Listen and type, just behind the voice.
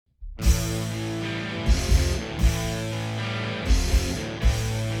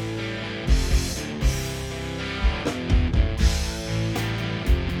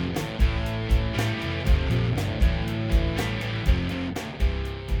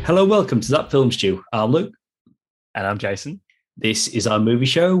Hello, welcome to That Film Stew. I'm Luke. And I'm Jason. This is our movie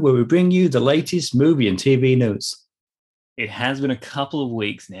show where we bring you the latest movie and TV news. It has been a couple of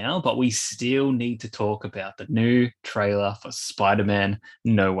weeks now, but we still need to talk about the new trailer for Spider-Man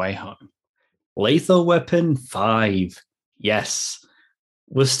No Way Home. Lethal Weapon 5. Yes,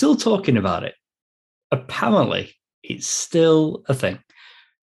 we're still talking about it. Apparently, it's still a thing.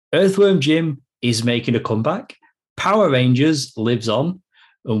 Earthworm Jim is making a comeback. Power Rangers lives on.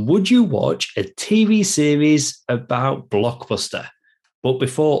 And would you watch a TV series about Blockbuster? But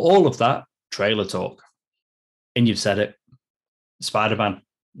before all of that, trailer talk. And you've said it. Spider-Man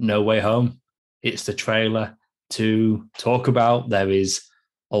No Way Home. It's the trailer to talk about. There is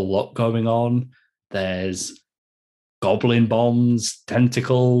a lot going on. There's goblin bombs,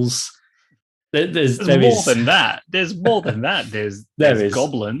 tentacles. There's more than that. There's more than that. There's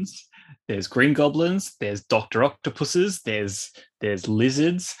goblins. There's green goblins. There's Dr. Octopuses. There's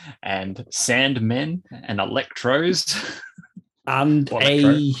lizards and sandmen and electros. And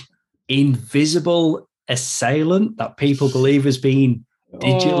a invisible assailant that people believe has been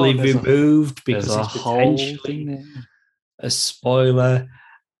digitally removed because it's potentially a spoiler.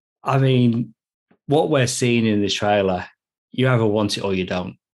 I mean, what we're seeing in this trailer, you either want it or you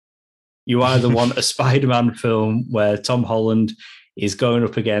don't. You either want a Spider-Man film where Tom Holland is going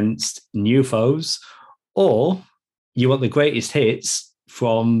up against new foes, or you want the greatest hits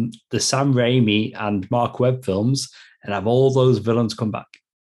from the Sam Raimi and Mark Webb films and have all those villains come back.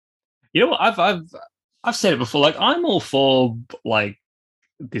 You know what? I've said it before. Like, I'm all for like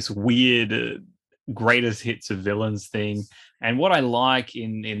this weird greatest hits of villains thing. And what I like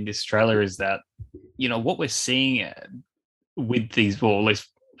in this trailer is that, you know, what we're seeing with these, well, at least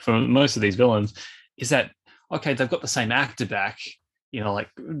for most of these villains, is that, okay, they've got the same actor back, you know, like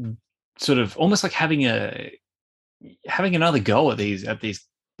sort of almost like having another go at these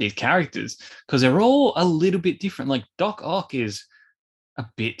characters, because they're all a little bit different. Like Doc Ock is a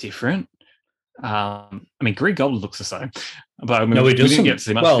bit different. I mean, Green Goblin looks the same, but I mean, no, we didn't get to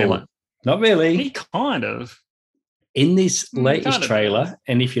see much. Well, not really. He kind of in this latest trailer,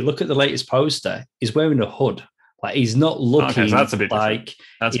 and if you look at the latest poster, he's wearing a hood. Like he's not looking so that's a bit like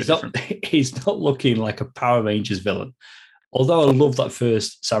he's not looking like a Power Rangers villain. Although I love that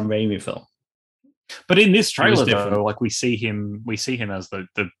first Sam Raimi film. But in this trailer, though, like we see him as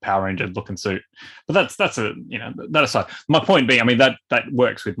the Power Ranger looking suit. But that's a, you know, that aside. My point being, I mean, that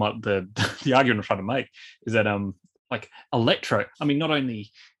works with the argument I'm trying to make is that like Electro. I mean, not only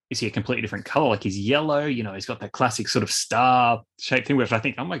is he a completely different color, like he's yellow. You know, he's got that classic sort of star shaped thing, which I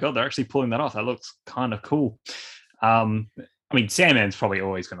think, oh my god, they're actually pulling that off. That looks kind of cool. I mean, Sandman's probably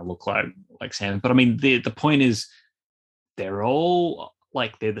always going to look like Sandman, but I mean, the point is, they're all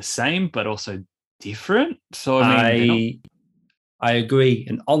like they're the same, but also different. So I mean, I agree.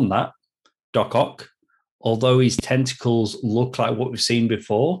 And on that, Doc Ock, although his tentacles look like what we've seen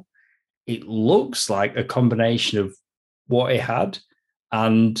before, it looks like a combination of what he had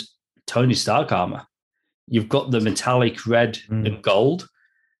and Tony Stark armor. You've got the metallic red and gold.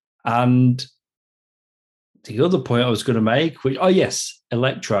 And the other point I was going to make, yes,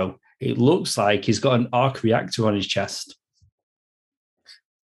 Electro. It looks like he's got an arc reactor on his chest,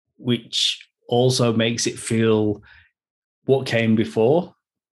 which also makes it feel what came before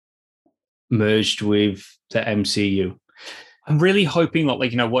merged with the MCU. I'm really hoping that,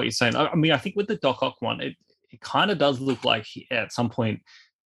 like, you know, what you're saying. I mean, I think with the Doc Ock one, it kind of does look like at some point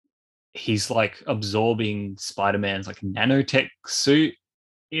he's like absorbing Spider-Man's like nanotech suit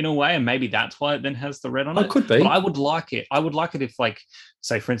in a way, and maybe that's why it then has the red on it. Could be. But I would like it. I would like it if, like,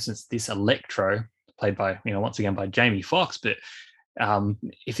 say, for instance, this Electro, played by, you know, once again by Jamie Foxx, but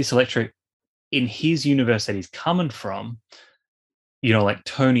if this Electro in his universe that he's coming from, you know, like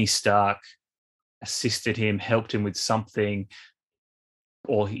Tony Stark assisted him, helped him with something,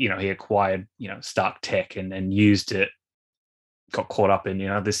 or, you know, he acquired, you know, Stark tech and used it, got caught up in, you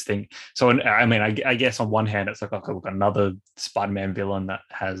know, this thing. So, I mean, I guess on one hand, it's like, okay, we've got another Spider-Man villain that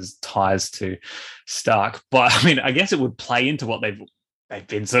has ties to Stark. But I mean, I guess it would play into what they've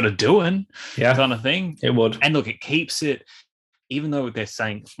been sort of doing, kind of thing. It would. And look, it keeps it, even though they're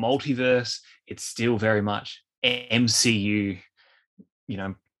saying multiverse, it's still very much MCU, you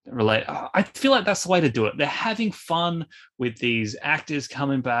know, relate. I feel like that's the way to do it. They're having fun with these actors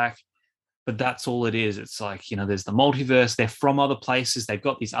coming back, but that's all it is. It's like, you know, there's the multiverse. They're from other places. They've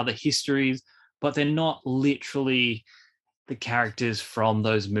got these other histories, but they're not literally the characters from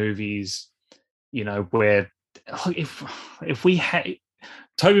those movies, you know, where if we had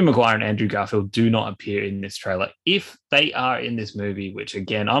Tobey Maguire and Andrew Garfield do not appear in this trailer. If they are in this movie, which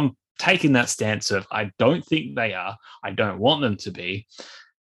again, I'm taking that stance of I don't think they are. I don't want them to be.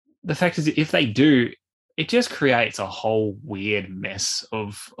 the fact is, if they do, it just creates a whole weird mess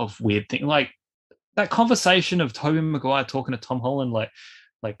of weird things. Like that conversation of Tobey Maguire talking to Tom Holland, like,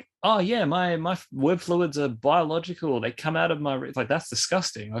 oh yeah, my word fluids are biological. They come out of my like that's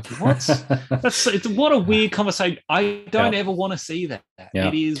disgusting. Like what? It's what a weird conversation. I don't ever want to see that. Yeah.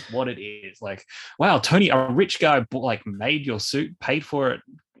 It is what it is. Like, wow, Tony, a rich guy like made your suit, paid for it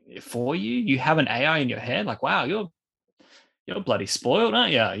for you. You have an AI in your head. Like, wow, you're bloody spoiled,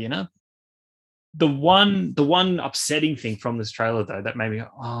 aren't you? You know. The one upsetting thing from this trailer though that made me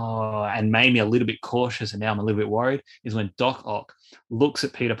made me a little bit cautious, and now I'm a little bit worried, is when Doc Ock looks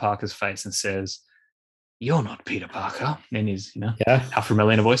at Peter Parker's face and says, "You're not Peter Parker," in his Alfred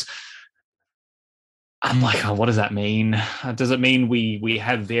Molina voice. I'm like, oh, what does that mean? Does it mean we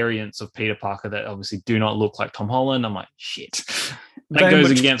have variants of Peter Parker that obviously do not look like Tom Holland? I'm like, shit. That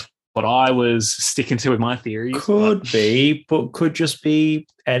goes against what I was sticking to with my theories. Could just be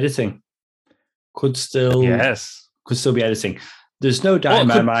editing. Could still be editing. There's no doubt in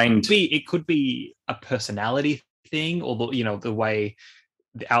my mind. It could be a personality thing, or the way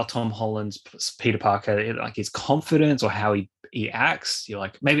our Tom Holland's Peter Parker, like his confidence or how he acts. You're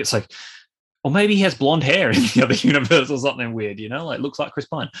like, maybe it's like, or maybe he has blonde hair in the other universe or something weird. Like looks like Chris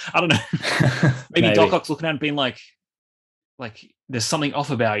Pine. I don't know. maybe Doc Ock's looking at him being like there's something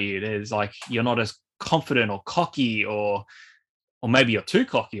off about you. There's like you're not as confident or cocky or maybe you're too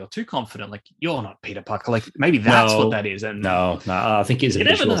cocky or too confident. Like you're not Peter Parker. Like maybe that's what that is. And no, I think it's a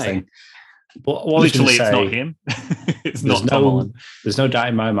visual thing. But literally, it's not him. It's not Tom Holland. There's no doubt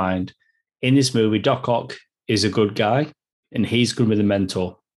in my mind. In this movie, Doc Ock is a good guy, and he's going to be the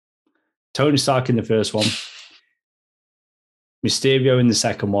mentor. Tony Stark in the first one, Mysterio in the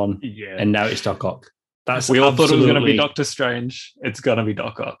second one, and now it's Doc Ock. We all thought it was going to be Doctor Strange. It's going to be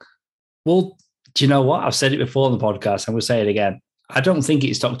Doc Ock. Well, do you know what? I've said it before on the podcast. I'm going to say it again. I don't think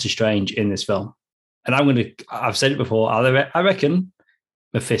it's Doctor Strange in this film. And I've said it before. I reckon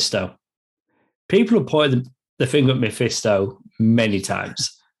Mephisto. People have pointed the finger at Mephisto many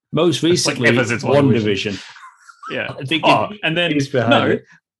times. Most recently, WandaVision. Yeah. I think and then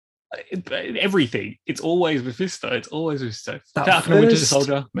everything. It's always Mephisto. It's always Mephisto. Falcon and Winter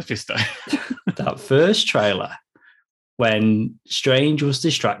Soldier, Mephisto. That first trailer, when Strange was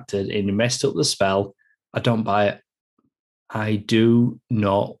distracted and he messed up the spell, I don't buy it. I do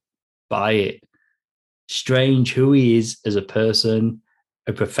not buy it. Strange, who he is as a person,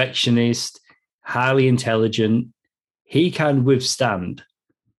 a perfectionist, highly intelligent, he can withstand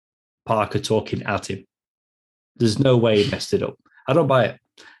Parker talking at him. There's no way he messed it up. I don't buy it.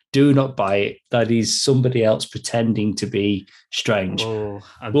 Do not buy it. That is somebody else pretending to be Strange. We'll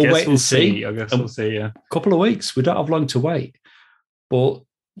wait and see. I guess we'll see, yeah. A couple of weeks. We don't have long to wait. But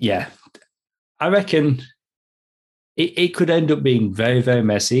yeah, I reckon it could end up being very, very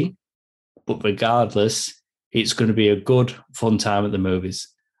messy. But regardless, it's going to be a good, fun time at the movies.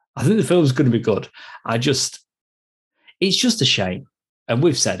 I think the film's going to be good. It's just a shame, and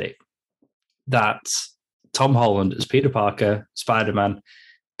we've said it, that Tom Holland as Peter Parker, Spider-Man,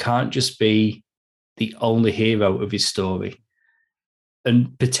 can't just be the only hero of his story.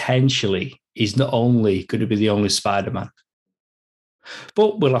 And potentially, he's not only going to be the only Spider-Man.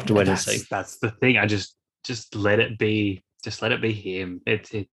 But we'll have to wait and see. That's the thing. I just let it be. Just let it be him.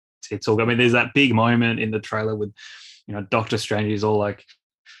 It's all. I mean, there's that big moment in the trailer with, Doctor Strange is all like,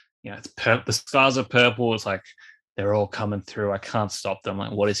 it's purple. The stars are purple. It's like they're all coming through. I can't stop them.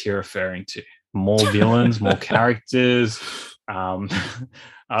 Like, what is he referring to? More villains, more characters.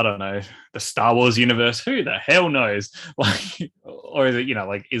 I don't know, the Star Wars universe. Who the hell knows? Like, or is it,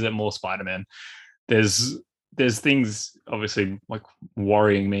 is it more Spider-Man? There's things obviously like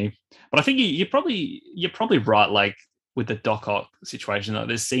worrying me, but I think you're probably right. Like with the Doc Ock situation, like,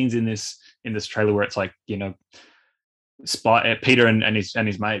 there's scenes in this trailer where it's like, Peter and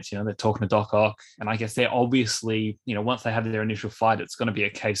his mates, they're talking to Doc Ock, and I guess they're obviously, once they have their initial fight, it's going to be a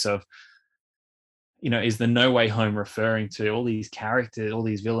case of, is the No Way Home referring to all these characters, all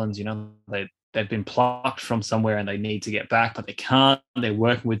these villains, they've been plucked from somewhere and they need to get back, but they can't. They're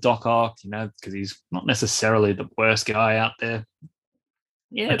working with Doc Ock, because he's not necessarily the worst guy out there.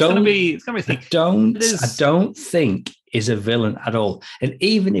 Yeah, it's gonna be I don't think is a villain at all. And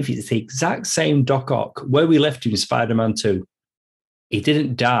even if it's the exact same Doc Ock where we left him in Spider-Man 2, he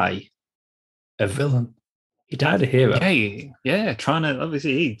didn't die a villain. He died a hero. Yeah, trying to,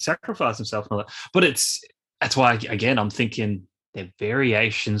 obviously he sacrificed himself and all that. But that's why, again, I'm thinking they're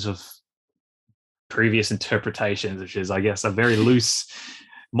variations of previous interpretations, which is, I guess, a very loose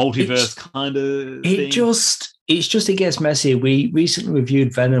multiverse kind of thing. It gets messy. We recently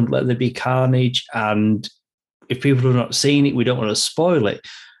reviewed Venom, Let There Be Carnage, and if people have not seen it, we don't want to spoil it.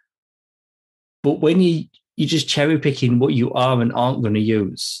 But when you're just cherry picking what you are and aren't going to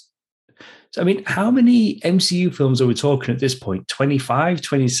use. So, I mean, how many MCU films are we talking at this point? 25,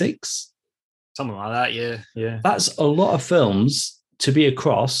 26? Something like that, yeah. Yeah. That's a lot of films to be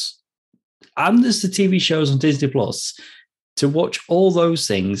across. And there's the TV shows on Disney Plus to watch all those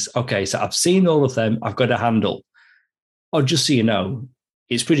things. Okay, so I've seen all of them. I've got a handle. Oh, just so you know,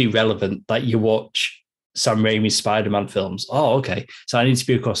 it's pretty relevant that you watch Sam Raimi's Spider-Man films. Oh, okay. So I need to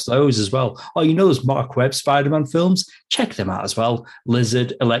be across those as well. Oh, you know those Mark Webb Spider-Man films? Check them out as well.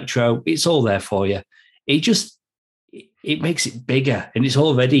 Lizard, Electro, it's all there for you. It makes it bigger, and it's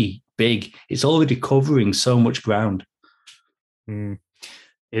already big. It's already covering so much ground. Well,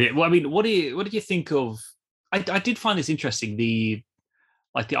 I mean, what do you think of? I did find this interesting. The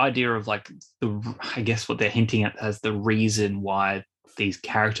idea of I guess what they're hinting at as the reason why these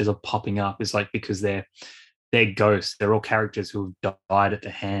characters are popping up is because they're ghosts. They're all characters who have died at the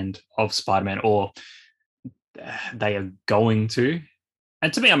hand of Spider-Man, or they are going to.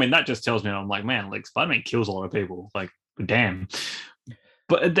 And to me, I mean, that just tells me, I'm like, man, Spider-Man kills a lot of people. Damn.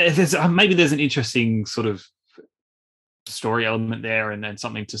 But there's maybe there's an interesting sort of story element there, and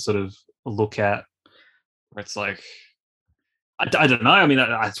something to sort of look at, where it's I don't know. I mean,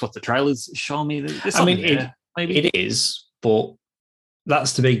 that's what the trailers show me. It is, but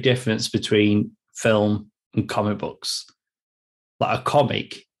that's the big difference between film and comic books. A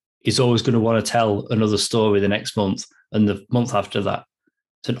comic is always going to want to tell another story the next month and the month after that.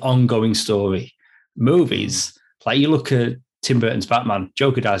 It's an ongoing story. Movies, you look at Tim Burton's Batman,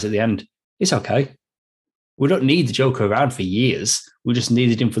 Joker dies at the end. It's okay. We don't need the Joker around for years. We just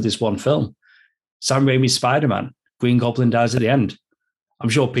needed him for this one film. Sam Raimi's Spider-Man, Green Goblin dies at the end. I'm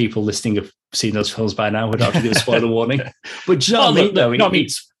sure people listening have seen those films by now. Would have to give a spoiler warning. But do you know what I mean?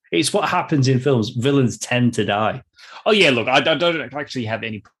 It's what happens in films. Villains tend to die. Oh yeah, look, I don't actually have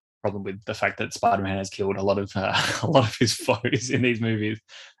any problem with the fact that Spider-Man has killed a lot of his foes in these movies.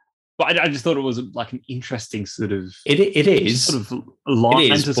 But I just thought it was an interesting sort of it is sort of line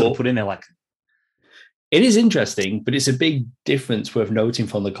to sort of put in there. It is interesting, but it's a big difference worth noting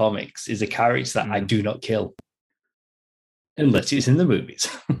from the comics is a character that I do not kill. Unless it's in the movies.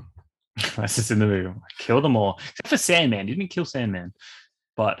 Unless it's in the movie. Kill them all. Except for Sandman. You didn't kill Sandman.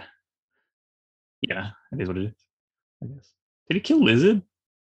 But, yeah, it is what it is, I guess. Did he kill Lizard?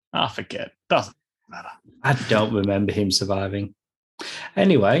 I forget. Doesn't matter. I don't remember him surviving.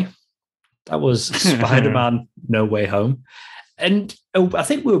 Anyway, that was Spider-Man No Way Home. And I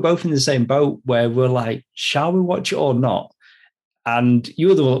think we were both in the same boat where we're like, shall we watch it or not? And you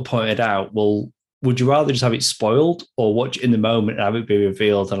were the one that pointed out, well, would you rather just have it spoiled or watch it in the moment and have it be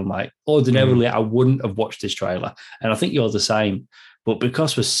revealed? And I'm like, ordinarily, I wouldn't have watched this trailer. And I think you're the same. But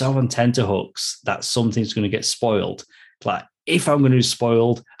because we're so on tenterhooks that something's going to get spoiled, if I'm going to be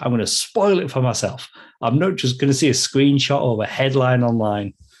spoiled, I'm going to spoil it for myself. I'm not just going to see a screenshot or a headline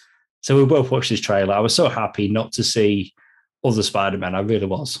online. So we both watched this trailer. I was so happy not to see other Spider-Man. I really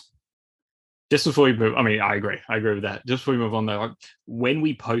was. Just before we move, I mean, I agree with that. Just before we move on, though, when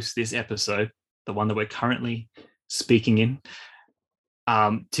we post this episode, the one that we're currently speaking in,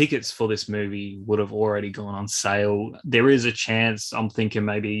 tickets for this movie would have already gone on sale. There is a chance, I'm thinking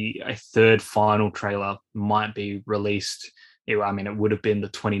maybe a third final trailer might be released. It would have been the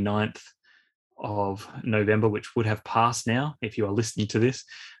 29th of November, which would have passed now if you are listening to this.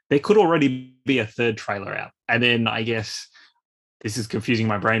 There could already be a third trailer out. And then I guess this is confusing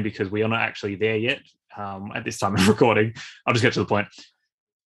my brain because we are not actually there yet at this time of recording. I'll just get to the point.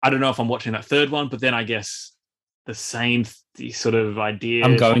 I don't know if I'm watching that third one, but then I guess the same sort of idea.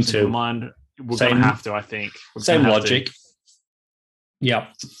 I'm going to. We're going to have to, I think. Same logic. Yeah.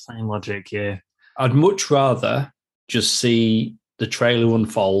 Same logic, yeah. I'd much rather just see the trailer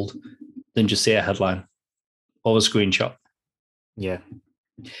unfold than just see a headline or a screenshot. Yeah.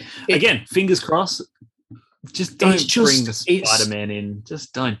 Again, fingers crossed. Just don't bring the Spider-Man in.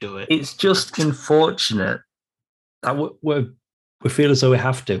 Just don't do it. It's just unfortunate that we feel as though we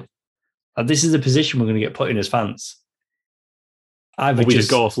have to. And this is the position we're going to get put in as fans. We just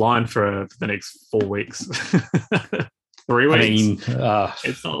go offline for the next 4 weeks. 3 weeks. I mean,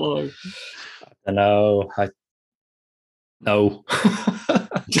 it's not long. I know. No.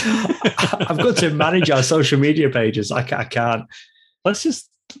 I've got to manage our social media pages. I can't. Let's just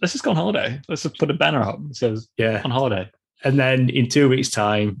go on holiday. Let's just put a banner up that says on holiday. And then in 2 weeks'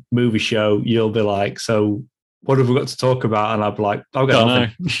 time, movie show, you'll be like, so what have we got to talk about? And I'll be like, I've got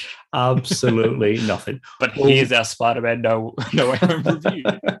nothing. Absolutely nothing. But here's our Spider-Man No Way Home review.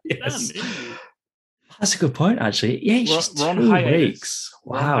 Yes. That's a good point, actually. Yeah, it's just 2 weeks.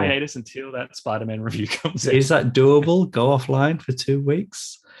 Wow. We're on hiatus until that Spider-Man review comes in. Is that doable? Go offline for 2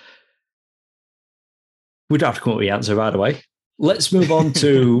 weeks? We'd have to come up with the answer right away. Let's move on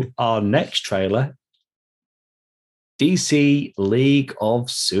to our next trailer. DC League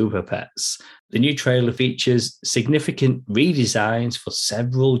of Super Pets. The new trailer features significant redesigns for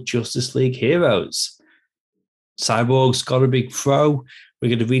several Justice League heroes. Cyborg's got a big throw.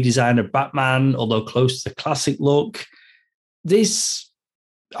 We're going to redesign a Batman, although close to the classic look. This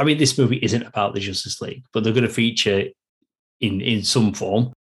movie isn't about the Justice League, but they're going to feature in some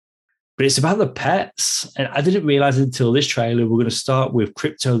form. But it's about the pets. And I didn't realize until this trailer, we're going to start with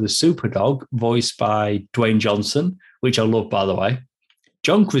Crypto the Super Dog, voiced by Dwayne Johnson, which I love, by the way.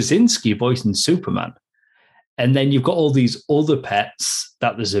 John Krasinski voicing Superman. And then you've got all these other pets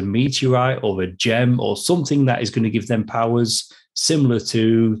that there's a meteorite or a gem or something that is going to give them powers similar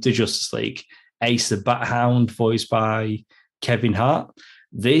to the Justice League. Ace the Bat Hound, voiced by Kevin Hart.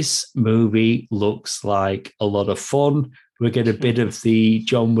 This movie looks like a lot of fun. We get a bit of the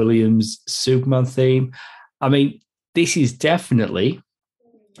John Williams Superman theme. I mean, this is definitely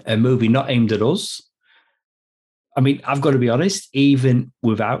a movie not aimed at us. I mean, I've got to be honest, even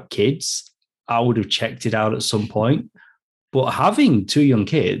without kids, I would have checked it out at some point. But having two young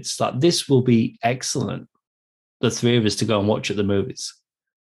kids, like, this will be excellent. The three of us to go and watch at the movies.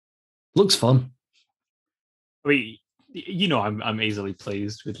 Looks fun. I mean, you know, I'm easily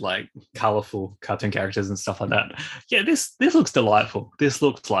pleased with like colorful cartoon characters and stuff like that. Yeah, this looks delightful. This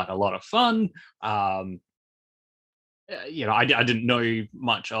looks like a lot of fun. You know, I didn't know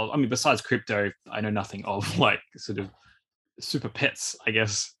much of. I mean, besides Crypto, I know nothing of like sort of super pets, I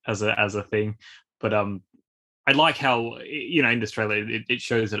guess, as a thing. But I like how, you know, in this trailer it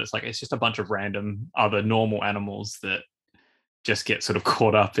shows that it's just a bunch of random other normal animals that just get sort of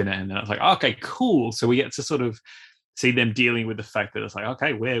caught up in it, and then it's like, okay, cool. So we get to sort of see them dealing with the fact that it's like,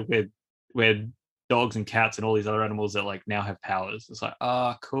 okay, we're dogs and cats and all these other animals that like now have powers. It's like,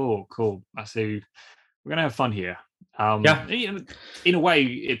 cool. I see. We're gonna have fun here. Yeah. In a way,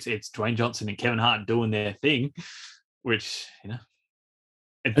 it's Dwayne Johnson and Kevin Hart doing their thing, which, you know,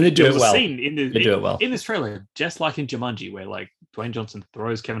 and they do it well. Scene they do it well in this trailer, just like in Jumanji, where like Dwayne Johnson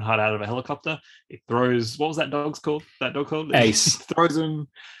throws Kevin Hart out of a helicopter. He throws, what was that dog called? Ace. Throws him.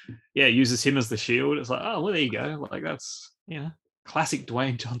 Yeah, uses him as the shield. It's like, oh, well, there you go. Like, that's, you know, classic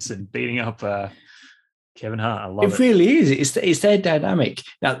Dwayne Johnson beating up Kevin Hart. I love it. It really is. It's their dynamic.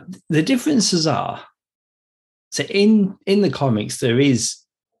 Now, the differences are, so in the comics, there is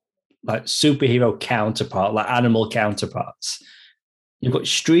like superhero counterpart, like animal counterparts. You've got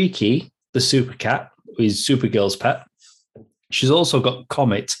Streaky, the super cat, who is Supergirl's pet. She's also got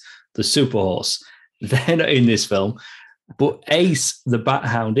Comet, the super horse. They're not in this film, but Ace, the Bat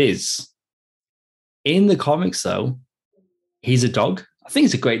Hound, is. In the comics, though, he's a dog. I think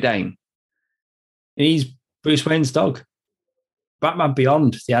it's a Great Dane. And he's Bruce Wayne's dog. Batman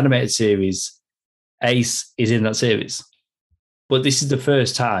Beyond, the animated series, Ace is in that series. But this is the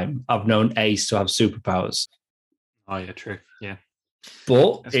first time I've known Ace to have superpowers. Oh, yeah, true. Yeah.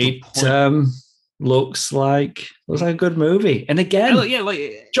 But it looks like a good movie. And again,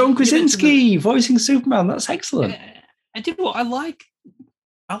 like John Krasinski voicing Superman. That's excellent. And you know what? I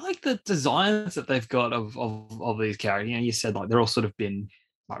like the designs that they've got of these characters. You know, you said like they're all sort of been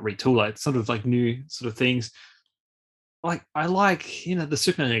like retooled, like sort of like new sort of things. Like I like, you know, the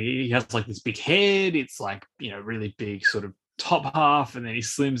Superman. He has like this big head. It's like, you know, really big sort of top half, and then he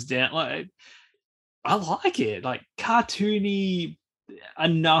slims down. Like I like it, like cartoony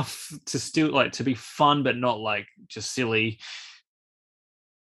enough to still like to be fun, but not like just silly.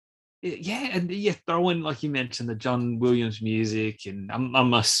 Yeah, and yeah, throw in, like you mentioned, the John Williams music, and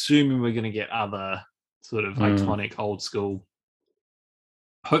I'm assuming we're going to get other sort of iconic old school.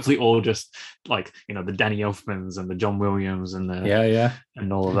 Hopefully, all just like, you know, the Danny Elfmans and the John Williams and the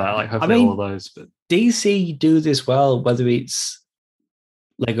and all of that. Like hopefully all of those. But DC do this well, whether it's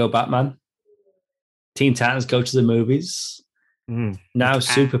Lego Batman, Teen Titans go to the movies. Now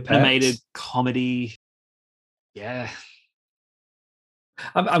Super Pets. Animated comedy. Yeah.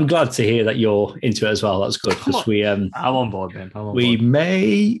 I'm glad to hear that you're into it as well. That's good, because I'm on board, man. We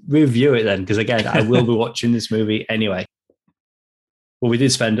may review it then, because again, I will be watching this movie anyway. Well, we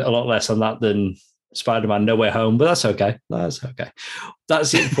did spend a lot less on that than Spider-Man No Way Home, but that's okay. That's okay.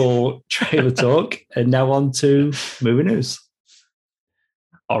 That's it for trailer talk, and now on to movie news.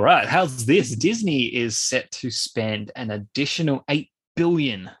 All right, how's this? Disney is set to spend an additional $8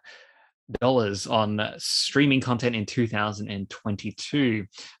 billion on streaming content in 2022.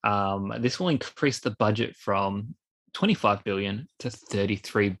 This will increase the budget from $25 billion to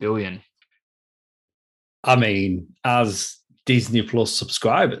 $33 billion. I mean, as Disney Plus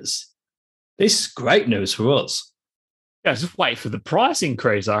subscribers, this is great news for us. Yeah, just wait for the price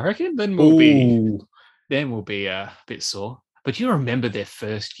increase, I reckon. Then we'll be then will be a bit sore. But you remember their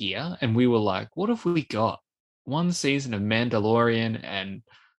first year, and we were like, "What have we got? One season of Mandalorian and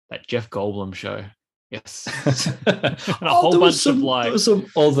that Jeff Goldblum show." Yes, and a whole bunch of like there was some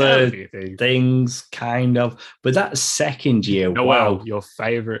other things, kind of. But that second year, Noel, wow, your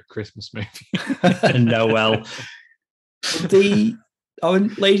favorite Christmas movie, Noel.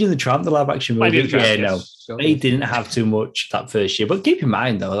 Lady and the Tramp, the live action movie. They didn't have too much that first year. But keep in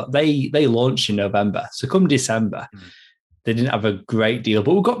mind though, they launched in November, so come December, they didn't have a great deal.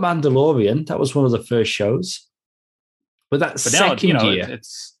 But we got Mandalorian. That was one of the first shows. But second year,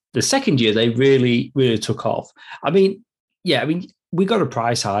 the second year they really, really took off. I mean, we got a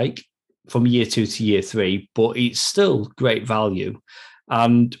price hike from year 2 to year 3, but it's still great value.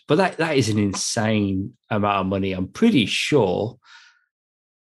 But that is an insane amount of money. I'm pretty sure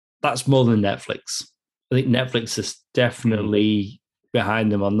that's more than Netflix. I think Netflix is definitely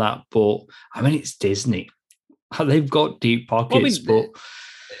behind them on that. But I mean, it's Disney. They've got deep pockets, but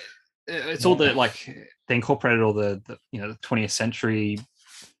it's all the they incorporated all the 20th century,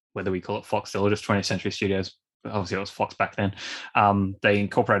 whether we call it Fox still or just 20th Century Studios. Obviously, it was Fox back then. They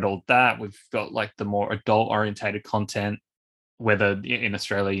incorporated all that. We've got like the more adult-orientated content, whether in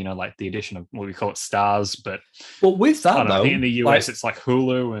Australia, like the addition of what we call it Stars. But with that, though, I think in the US, it's like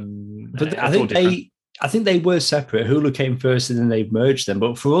Hulu and. But I think they were separate. Hulu came first, and then they merged them.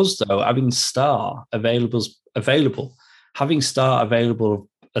 But for us, though, having Star available, having Star available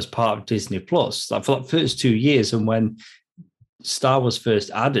as part of Disney Plus, like for the first 2 years, and when Star was first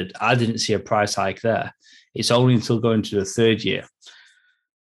added, I didn't see a price hike there. It's only until going to the third year.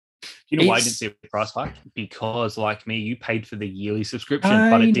 You know why I didn't see a price hike? Because, like me, you paid for the yearly subscription,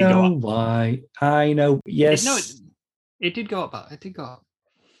 but it did go up. Why? I know. Yes. It did go up. It did go up.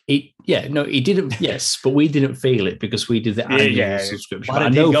 It didn't. Yes, but we didn't feel it because we did the annual subscription. But I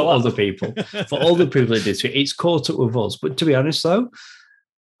know for other people, it did. It's caught up with us. But to be honest, though,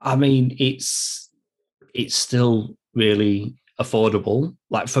 I mean, it's still really affordable.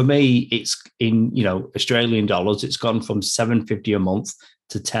 Like for me, it's in Australian dollars. It's gone from $7.50 a month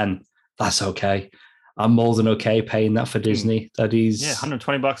to $10. That's okay. I'm more than okay paying that for Disney. That is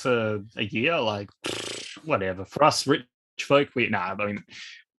 $120 a year. Like whatever for us rich folk.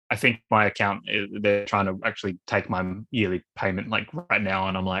 I think my account, they're trying to actually take my yearly payment like right now,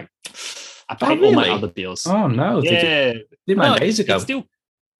 and I'm like, I paid all my other bills. Oh no, yeah, did mine days ago.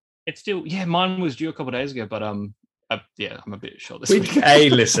 It's still mine was due a couple of days ago, but I'm a bit short this week. Hey,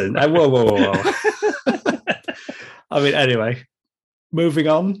 listen, whoa. I mean, anyway, moving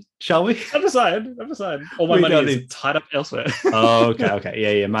on, shall we? I'm decided. All my money is tied up elsewhere.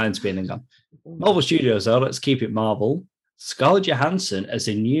 Okay. Yeah, mine's been and gone. Marvel Studios, though, let's keep it Marvel. Scarlett Johansson has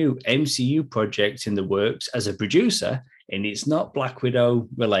a new MCU project in the works as a producer, and it's not Black Widow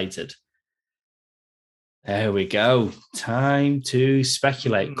related. There we go. Time to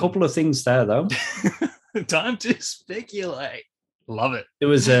speculate. Couple of things there, though. Time to speculate. Love it. There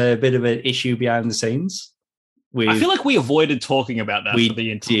was a bit of an issue behind the scenes. I feel like we avoided talking about that for the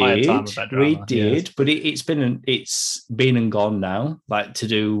entire time of that drama. We did, but it's been and gone now, like to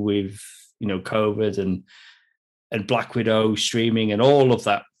do with COVID and Black Widow streaming and all of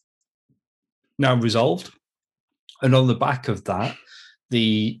that now resolved. And on the back of that,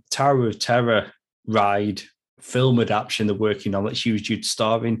 the Tower of Terror ride film adaptation they're working on that she was due to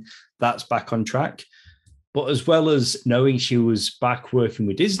star in, that's back on track. But as well as knowing she was back working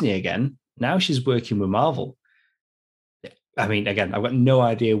with Disney again, now she's working with Marvel. I mean, again, I've got no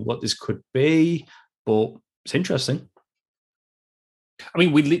idea what this could be, but it's interesting. I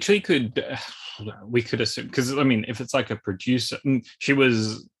mean, we literally could assume, because I mean, if it's like a producer, she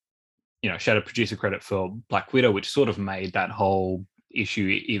was, she had a producer credit for Black Widow, which sort of made that whole issue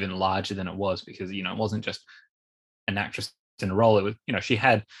even larger than it was, because it wasn't just an actress in a role. It was, she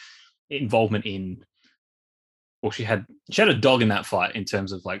had involvement in, well, she had a dog in that fight in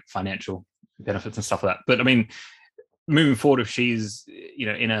terms of like financial benefits and stuff like that. But I mean, moving forward, if she's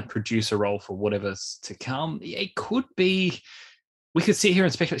in a producer role for whatever's to come, it could be. We could sit here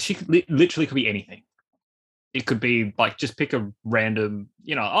and speculate. She literally could be anything. It could be like just pick a random,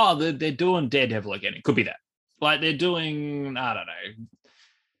 they're doing Daredevil again. It could be that. Like they're doing, I don't know,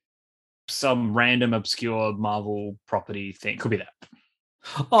 some random obscure Marvel property thing. Could be that.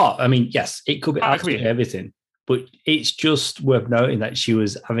 Oh, I mean, yes, it could be absolutely everything. But it's just worth noting that she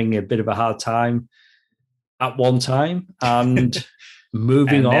was having a bit of a hard time at one time and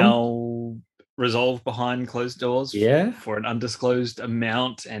moving on. Now resolved behind closed doors for an undisclosed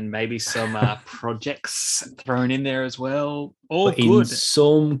amount, and maybe some projects thrown in there as well. All good. In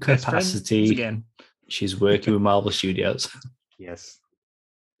some capacity, again, she's working with Marvel Studios. Yes.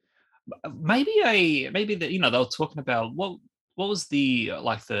 maybe that, they were talking about what was the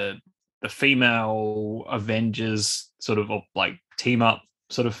like the female Avengers sort of, or like team up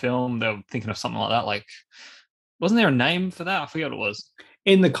sort of film. They were thinking of something like that. Like, wasn't there a name for that? I forget what it was.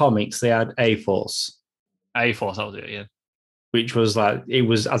 In the comics, they had A Force, A Force, that was it. Yeah. which was like, it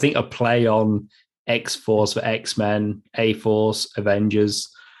was, I think, a play on X Force for X Men, A Force, Avengers,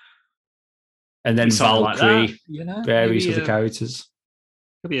 and then Valkyrie, like that, various other characters.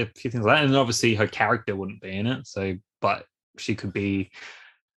 Could be a few things like that. And obviously her character wouldn't be in it. So, but she could be,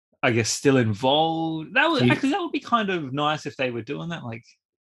 I guess, still involved. That would be kind of nice if they were doing that. Like,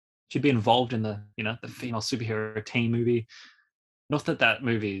 she'd be involved in the female superhero teen movie. Not that that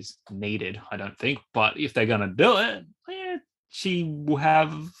movie is needed, I don't think, but if they're gonna do it, yeah, she will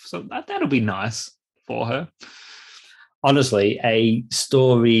have. So that'll be nice for her. Honestly, a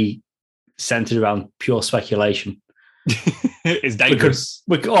story centered around pure speculation is dangerous.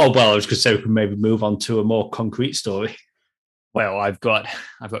 I was going to say we can maybe move on to a more concrete story. Well, I've got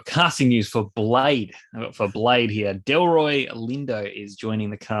casting news for Blade. For Blade here, Delroy Lindo is joining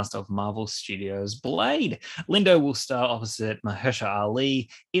the cast of Marvel Studios' Blade. Lindo will star opposite Mahershala Ali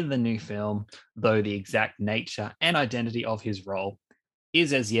in the new film, though the exact nature and identity of his role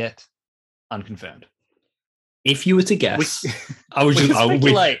is as yet unconfirmed. If you were to guess,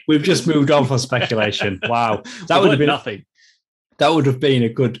 we've just moved on from speculation. Wow, that would have been nothing. That would have been a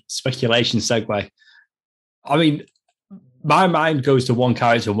good speculation segue. I mean, my mind goes to one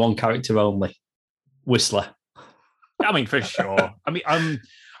character only, Whistler. I mean, for sure. I mean, I'm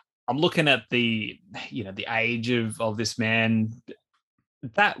looking at the age of this man.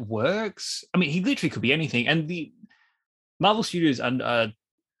 That works. I mean, he literally could be anything. And the Marvel Studios, they're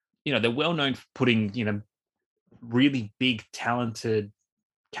well known for putting really big, talented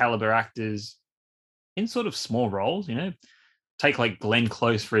caliber actors in sort of small roles. Take like Glenn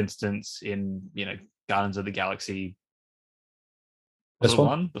Close, for instance, in Guardians of the Galaxy. The first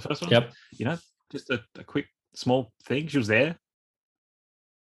one. Yep. Just a quick small thing. She was there.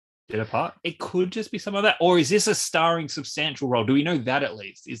 Did a part. It could just be some of that. Or is this a starring substantial role? Do we know that at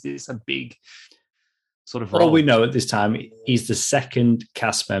least? Is this a big sort of role? All we know at this time, he's the second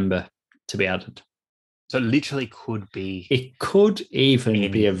cast member to be added. So it literally could be. It could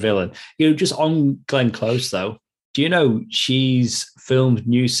even be a villain. Just on Glenn Close, though, do you know she's filmed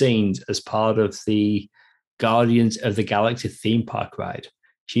new scenes as part of the Guardians of the Galaxy theme park ride?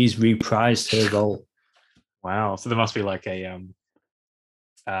 She's reprised her role. Wow. So there must be like a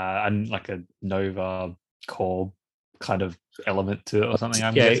Nova Corps kind of element to it or something.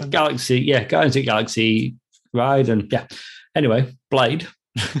 I'm guessing. Guardians of the Galaxy ride, and Anyway, Blade.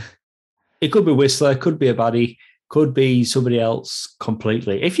 It could be Whistler, could be a baddie, could be somebody else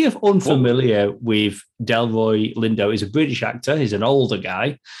completely. If you're unfamiliar with Delroy Lindo, he's a British actor. He's an older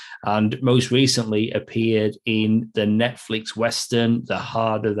guy, and most recently appeared in the Netflix Western, The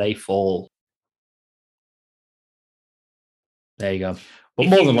Harder They Fall. There you go. But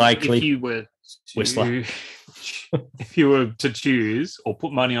more than likely, if you were Whistler. If you were to choose or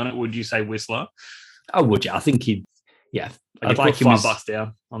put money on it, would you say Whistler? Oh, would you? I think he'd. Yeah, I'd like him $5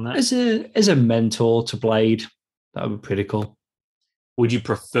 down on that as a mentor to Blade. That would be pretty cool. Would you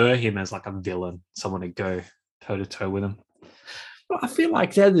prefer him as like a villain, someone to go toe to toe with him? Well, I feel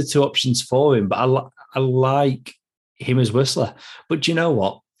like they're the two options for him, but I like him as Whistler. But do you know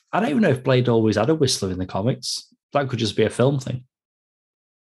what? I don't even know if Blade always had a Whistler in the comics. That could just be a film thing.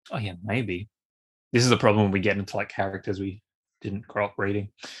 Oh yeah, maybe. This is the problem when we get into like characters we didn't grow up reading.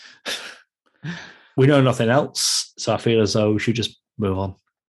 We know nothing else, so I feel as though we should just move on.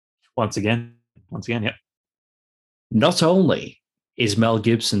 Once again, yep. Not only is Mel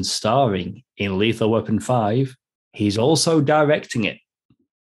Gibson starring in Lethal Weapon 5, he's also directing it.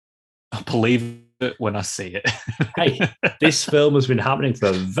 I'll believe it when I see it. Hey, this film has been happening for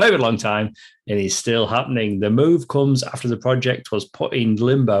a very long time and is still happening. The move comes after the project was put in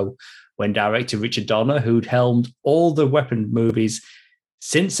limbo when director Richard Donner, who'd helmed all the Weapon movies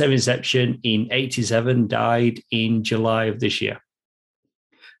since their inception in 1987, died in July of this year.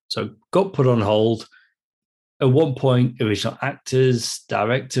 So got put on hold. At one point, original actors,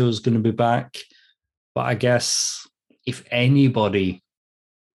 director was going to be back. But I guess if anybody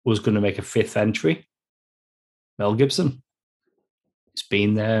was going to make a fifth entry, Mel Gibson. It's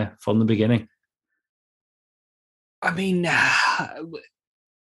been there from the beginning. I mean,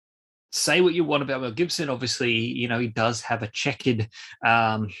 say what you want about Mel Gibson. Obviously, he does have a checkered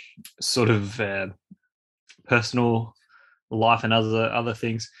sort of personal life and other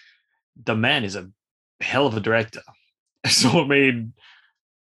things. The man is a hell of a director. So, I mean,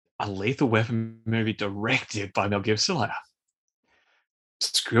 a Lethal Weapon movie directed by Mel Gibson,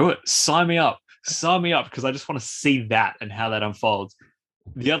 screw it, sign me up, because I just want to see that and how that unfolds.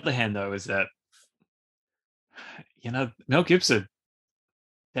 The other hand, though, is that Mel Gibson,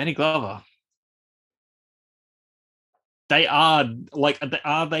 Danny Glover, they are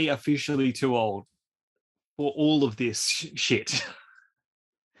they officially too old for all of this shit?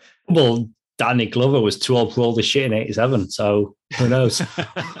 Well, Danny Glover was too old for all this shit in '87, so who knows?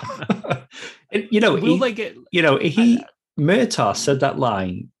 Will they get? Murtaugh said that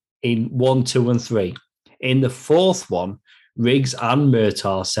line in 1, 2, and 3. In the fourth one, Riggs and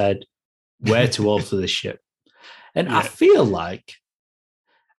Murtaugh said, "We're too old for this shit." And I feel like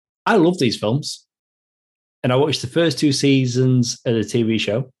I love these films, and I watched the first 2 seasons of the TV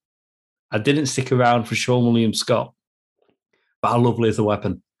show. I didn't stick around for Sean William Scott, but I love Lethal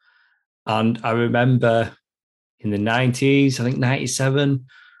Weapon. And I remember in the 90s, I think 97,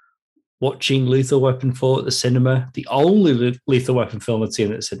 watching Lethal Weapon 4 at the cinema, the only Lethal Weapon film I'd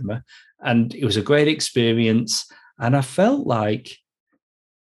seen at the cinema. And it was a great experience. And I felt like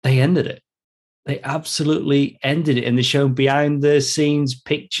they ended it. They absolutely ended it. And they showed behind the scenes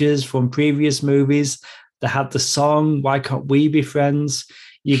pictures from previous movies. They had the song, Why Can't We Be Friends?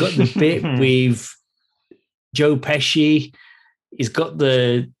 You got the bit with Joe Pesci. He's got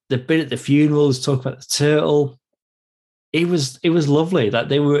the bit at the funerals talking about the turtle. It was lovely that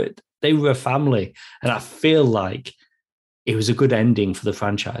they were a family, and I feel like it was a good ending for the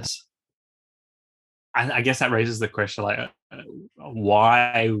franchise. I guess that raises the question,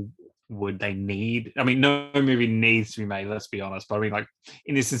 why would they need? I mean, no movie needs to be made. Let's be honest, but I mean,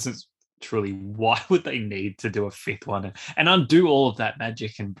 in this instance, truly, why would they need to do a 5th one and undo all of that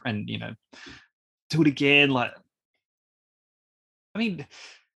magic and do it again? I mean,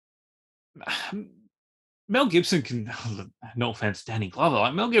 Mel Gibson can, no offense, Danny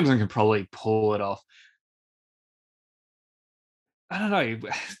Glover, Mel Gibson can probably pull it off. I don't know.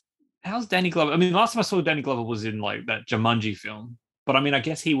 How's Danny Glover? I mean, last time I saw Danny Glover was in that Jumanji film, but I mean, I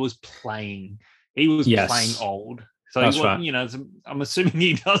guess he was playing old. So that's right. I'm assuming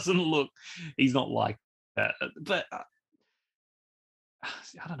he doesn't look, he's not like that. But I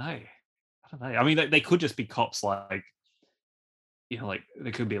don't know. I mean, they could just be cops, they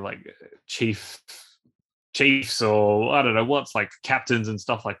could be chiefs or I don't know what's captains and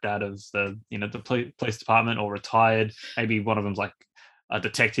stuff like that of the police department, or retired. Maybe one of them's a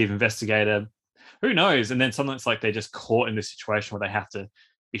detective investigator. Who knows? And then something's they're just caught in this situation where they have to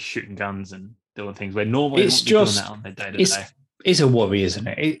be shooting guns and doing things where normally it's just doing that on their day to day. It's a worry, isn't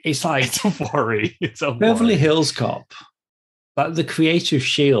it? It's a worry. It's a Beverly Hills Cop. The creator of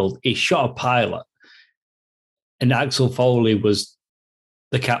S.H.I.E.L.D., he shot a pilot, and Axel Foley was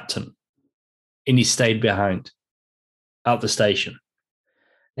the captain, and he stayed behind at the station.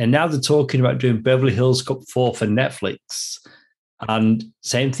 And now they're talking about doing Beverly Hills Cop 4 for Netflix. And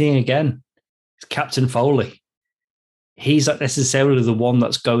same thing again. It's Captain Foley. He's not necessarily the one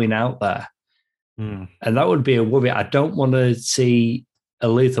that's going out there. And that would be a worry. I don't want to see a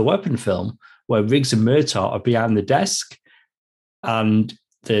Lethal Weapon film where Riggs and Murtaugh are behind the desk and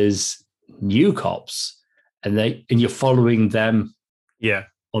there's new cops and you're following them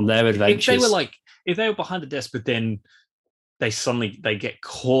on their adventures. If they were behind the desk, but then they get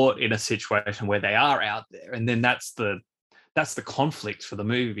caught in a situation where they are out there, and then that's the conflict for the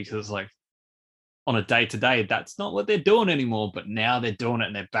movie, because on a day-to-day, that's not what they're doing anymore, but now they're doing it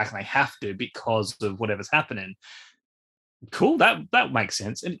and they're back and they have to because of whatever's happening. Cool, that makes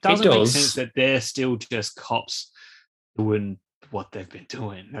sense. And it doesn't make sense that they're still just cops doing what they've been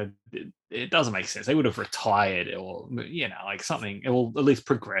doing. It doesn't make sense. They would have retired or, something, or at least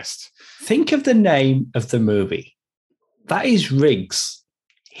progressed. Think of the name of the movie. That is Riggs.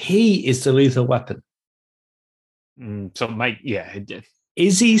 He is the Lethal Weapon.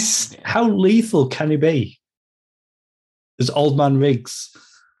 Is he? How lethal can he be? There's Old Man Riggs.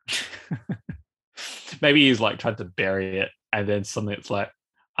 Maybe he's tried to bury it, and then suddenly it's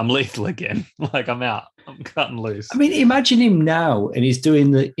I'm lethal again. I'm out. I'm cutting loose. I mean, imagine him now, and he's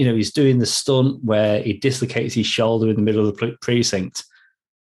doing the stunt where he dislocates his shoulder in the middle of the precinct.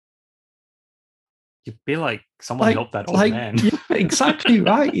 You'd be someone help that old man. Yeah, exactly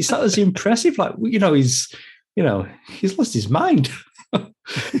right. It's not as impressive. He's lost his mind.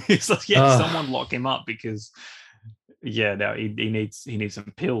 It's someone lock him up because he needs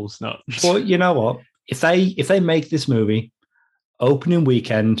some pills. Not. Well, you know what? If they make this movie opening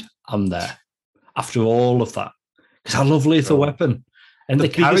weekend, I'm there. After all of that, because I love Lethal Weapon and the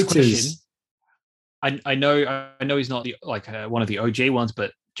characters. I know he's not one of the OG ones,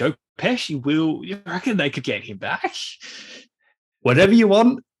 but Joe Pesci will. You reckon they could get him back? Whatever you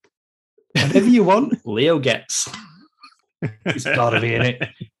want, Leo gets. It's got to be in it.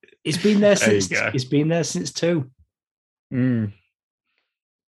 It's been there There you since. go. It's been there since 2. Mm.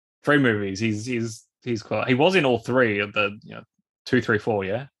 3 movies. He's quite. He was in all 3 of the 2, 3, 4.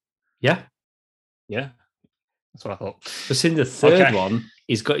 Yeah, Yeah. yeah. That's what I thought. But in the third Okay. one,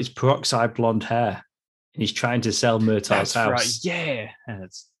 he's got his peroxide blonde hair, and he's trying to sell Murtaugh's That's house. right. Yeah, and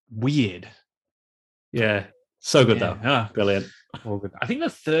it's weird. Yeah, so good Yeah. though. Brilliant. All good. I think the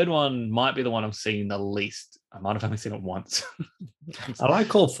third one might be the one I'm seeing the least. I might have only seen it once. I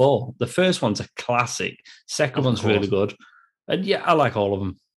like all 4. The first one's a classic. Second Of one's really course. good, and yeah, I like all of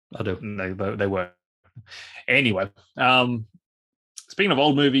them. I do. They were. Anyway, speaking of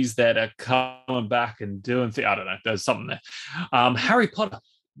old movies that are coming back and doing things, I don't know. There's something there. Harry Potter,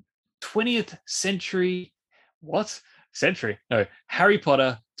 20th century. What century? No, Harry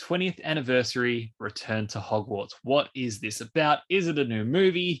Potter 20th anniversary return to Hogwarts. What is this about? Is it a new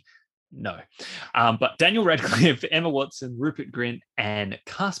movie? No. But Daniel Radcliffe, Emma Watson, Rupert Grint, and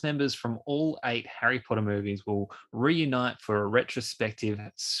cast members from all 8 Harry Potter movies will reunite for a retrospective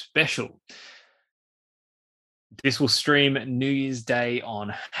special. This will stream New Year's Day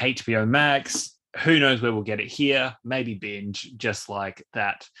on HBO Max. Who knows where we'll get it here? Maybe binge, just like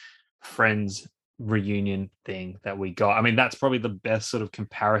that Friends reunion thing that we got. I mean, that's probably the best sort of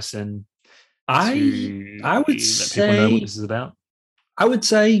comparison. I would that people know what this is about. I would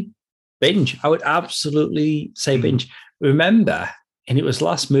say binge. I would absolutely say Mhm. binge. Remember, and it was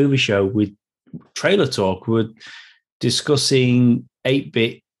last movie show with Trailer Talk, we were discussing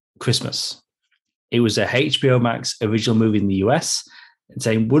 8-Bit Christmas. It was a HBO Max original movie in the US, and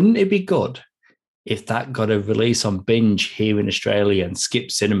saying, wouldn't it be good if that got a release on binge here in Australia and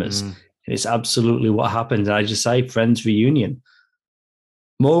skip cinemas? And it's absolutely what happened. And I just say Friends reunion.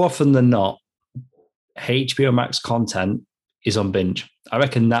 More often than not, HBO Max content is on binge. I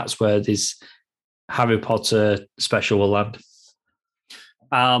reckon that's where this Harry Potter special will land.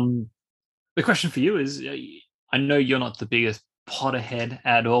 The question for you is, I know you're not the biggest Potterhead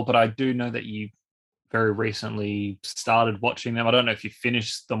at all, but I do know that you very recently started watching them. I don't know if you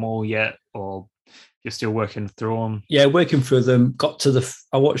finished them all yet or you're still working through them. Yeah, working through them.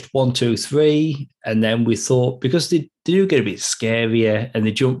 I watched 1, 2, 3, and then we thought, because they do get a bit scarier and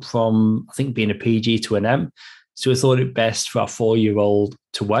they jump from, I think, being a PG to an M. So we thought it best for our 4-year-old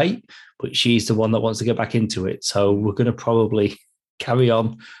to wait, but she's the one that wants to get back into it. So we're going to probably carry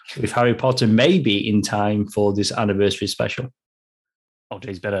on with Harry Potter, maybe in time for this anniversary special. Oh,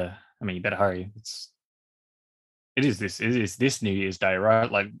 geez, you better hurry. It is this New Year's Day,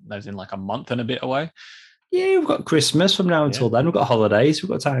 right? Like, that's in like a month and a bit away. Yeah, we've got Christmas from now until then. We've got holidays. We've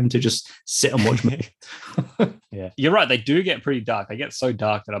got time to just sit and watch movies. Yeah, you're right. They do get pretty dark. They get so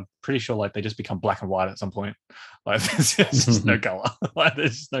dark that I'm pretty sure like they just become black and white at some point. Like there's just no color. Like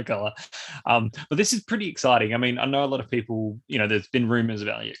there's just no color. But this is pretty exciting. I mean, I know a lot of people. There's been rumors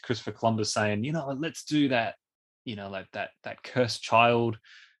about Christopher Columbus saying, let's do that. Like that cursed child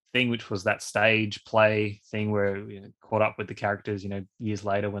thing, which was that stage play thing where we caught up with the characters, years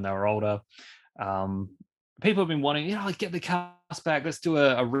later when they were older. People have been wanting, like, get the cast back. Let's do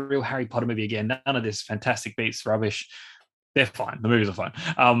a real Harry Potter movie again. None of this Fantastic Beasts rubbish. They're fine. The movies are fine.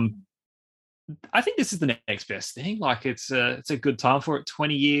 I think this is the next best thing. Like, it's a good time for it.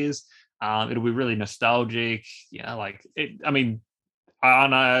 20 years. It'll be really nostalgic. And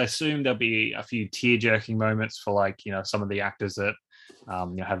I assume there'll be a few tear-jerking moments for some of the actors that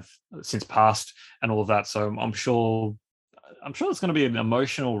have since passed and all of that. So I'm sure it's going to be an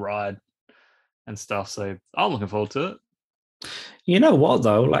emotional ride and stuff. So I'm looking forward to it. You know what,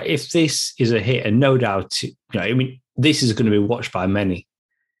 though? Like, if this is a hit, and no doubt, this is going to be watched by many.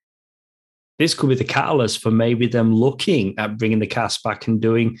 This could be the catalyst for maybe them looking at bringing the cast back and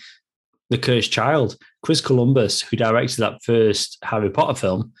doing The Cursed Child. Chris Columbus, who directed that first Harry Potter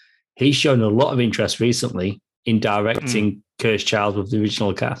film, he's shown a lot of interest recently in directing Cursed Child with the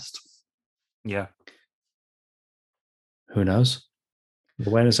original cast. Yeah. Who knows?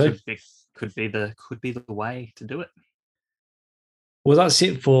 When is it? Could be the way to do it. Well, that's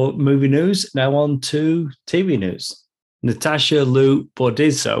it for movie news. Now on to TV news. Natasha Liu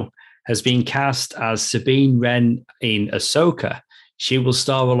Bordizzo has been cast as Sabine Wren in Ahsoka. She will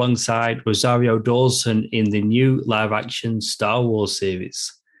star alongside Rosario Dawson in the new live-action Star Wars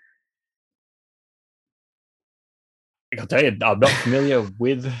series. I'll tell you, I'm not familiar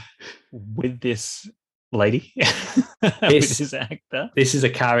with this lady, with this actor. This is a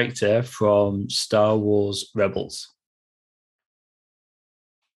character from Star Wars Rebels.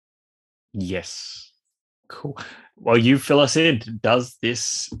 Yes. Cool. Well, you fill us in. Does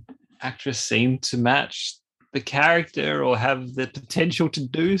this actress seem to match the character or have the potential to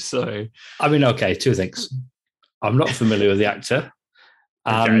do so? I mean, okay, two things. I'm not familiar with the actor,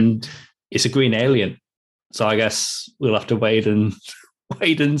 and it's a green alien. So I guess we'll have to wait and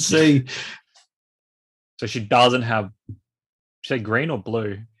see. So she doesn't have. She say green or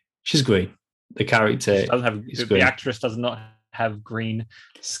blue? She's green. The character doesn't have. The actress does not have green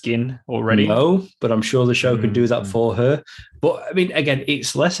skin already. No, but I'm sure the show could do that for her. But I mean, again,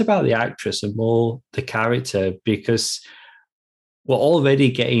 it's less about the actress and more the character, because we're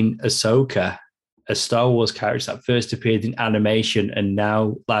already getting Ahsoka, a Star Wars character that first appeared in animation and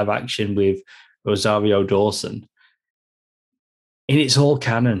now live action with Rosario Dawson. And it's all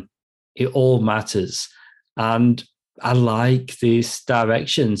canon. It all matters. And I like this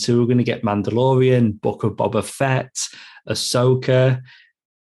direction. So we're going to get Mandalorian, Book of Boba Fett, Ahsoka,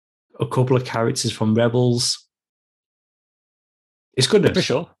 a couple of characters from Rebels. It's good news. For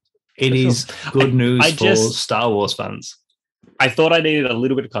sure. It is good news for Star Wars fans. I thought I needed a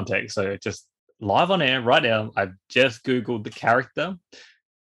little bit of context. So just live on air right now, I've just Googled the character.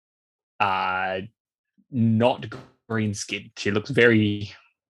 Not green skin. She looks very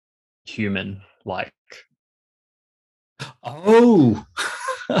human-like. Oh.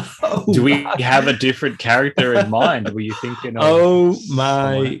 Do we have a different character in mind? Were you thinking of? Oh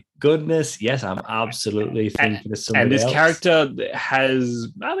my goodness. Yes, I'm absolutely thinking of somebody And this else. character has,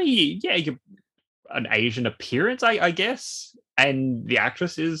 I mean, yeah, an Asian appearance, I guess. And the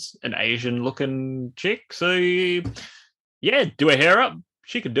actress is an Asian looking chick. So yeah, do her hair up.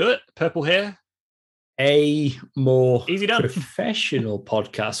 She could do it. Purple hair. A more easy done professional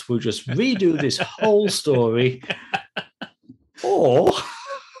podcast will just redo this whole story. Or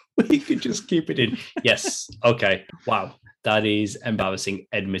we could just keep it in. Yes. Okay. Wow. That is embarrassing.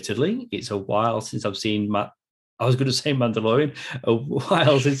 Admittedly, it's a while since I've seen I was going to say Mandalorian. A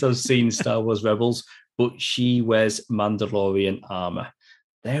while since I've seen Star Wars Rebels, but she wears Mandalorian armor.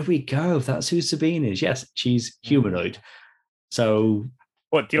 There we go. That's who Sabine is. Yes, she's humanoid. So,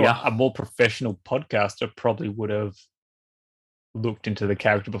 what do you know? A more professional podcaster probably would have looked into the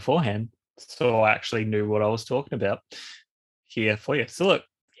character beforehand, so I actually knew what I was talking about here for you. So look,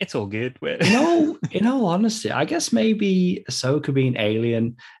 it's all good. In all honesty, I guess maybe Ahsoka being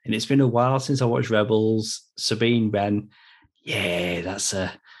alien, and it's been a while since I watched Rebels. Sabine Wren, yeah, that's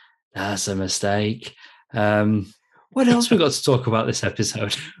a mistake. What else we got to talk about this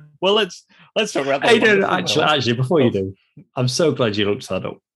episode? Well, let's talk about. Actually, before you do, I'm so glad you looked that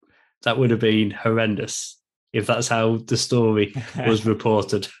up. That would have been horrendous if that's how the story was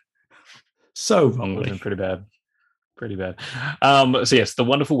reported. So wrongly. Pretty bad. So yes, the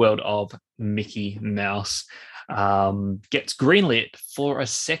wonderful world of Mickey Mouse gets greenlit for a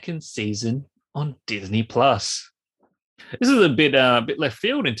second season on Disney Plus. This is a bit left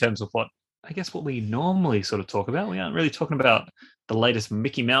field in terms of what we normally sort of talk about. We aren't really talking about the latest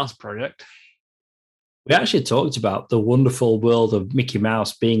Mickey Mouse project. We actually talked about the wonderful world of Mickey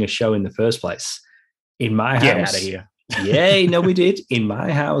Mouse being a show in the first place. In my house. Get out of here. Yeah, no, we did. In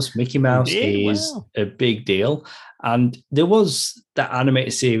my house, Mickey Mouse is a big deal. And there was that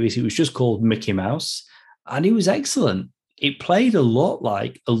animated series. It was just called Mickey Mouse. And it was excellent. It played a lot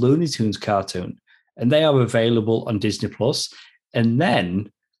like a Looney Tunes cartoon. And they are available on Disney Plus. And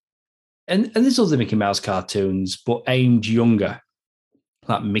then, and there's other Mickey Mouse cartoons, but aimed younger.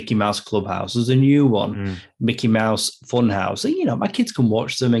 Like Mickey Mouse Clubhouse. There's a new one, Mickey Mouse Funhouse. So, you know, my kids can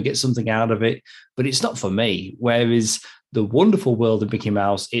watch them and get something out of it, but it's not for me. Whereas the wonderful world of Mickey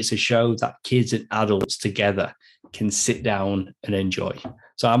Mouse, it's a show that kids and adults together can sit down and enjoy.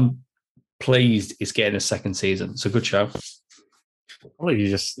 So I'm pleased it's getting a second season. It's a good show. Well, you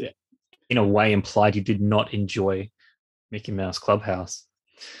just, in a way, implied you did not enjoy Mickey Mouse Clubhouse.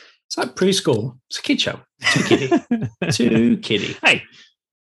 It's like preschool. It's a kid show. Too kiddie. Too kiddie. Hey,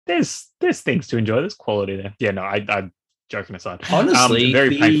 there's things to enjoy. There's quality there. Yeah, no, I'm joking aside. Honestly,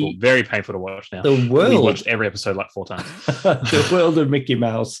 very painful to watch now. The world. We watched every episode like 4 times. The world of Mickey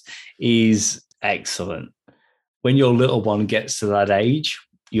Mouse is excellent. When your little one gets to that age,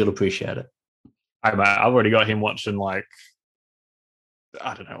 you'll appreciate it. I've already got him watching, like,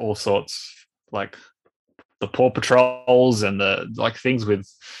 I don't know, all sorts, like the Paw Patrols and the like things with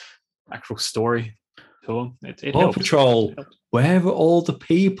actual story to them. It Paw helps. Patrol. Where are all the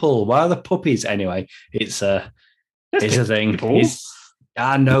people? Where are the puppies? Anyway, it's a thing.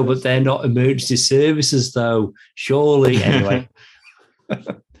 I know, but they're not emergency services, though. Surely, anyway.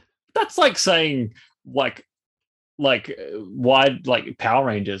 That's like saying, like why, like Power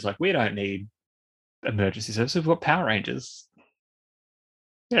Rangers? Like, we don't need emergency services. We've got Power Rangers.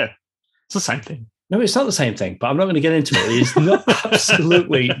 Yeah, it's the same thing. No, it's not the same thing, but I'm not going to get into it. It's not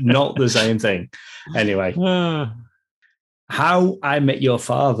absolutely not the same thing. Anyway, How I Met Your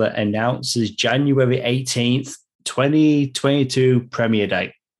Father announces January 18th 2022 premiere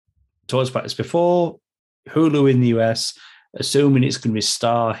date. Talked about this before. Hulu in the US, assuming it's going to be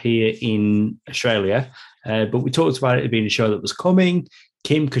Star here in Australia. But we talked about it being a show that was coming.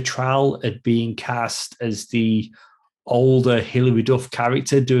 Kim Cattrall had been cast as the older Hilary Duff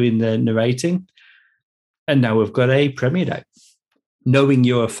character doing the narrating. And now we've got a premiere date. Knowing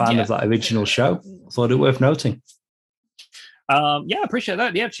you're a fan of that original show, I thought it worth noting. I appreciate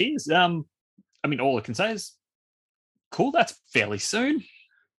that. Yeah, cheers. I mean, all I can say is, cool, that's fairly soon.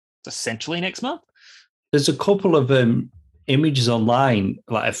 It's essentially next month. There's a couple of images online,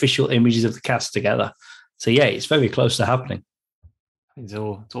 like official images of the cast together. So yeah, it's very close to happening. It's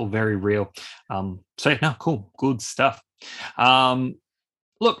all very real. Cool, good stuff.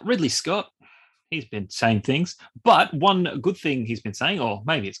 Look, Ridley Scott, he's been saying things, but one good thing he's been saying, or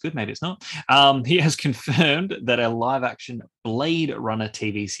maybe it's good, maybe it's not, he has confirmed that a live-action Blade Runner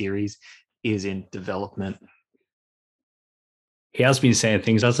TV series is in development. He has been saying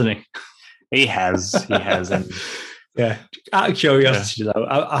things, hasn't he? He has. And yeah. Out of curiosity, though,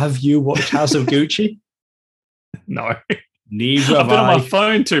 have you watched House of Gucci? No. Neither I've have been I. on my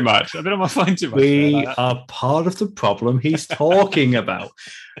phone too much. We are part of the problem he's talking about.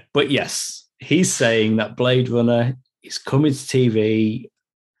 But yes, he's saying that Blade Runner is coming to TV.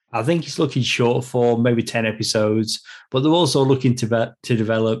 I think he's looking short for maybe 10 episodes, but they're also looking to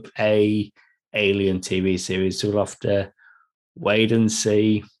develop a Alien TV series. So we'll have to wait and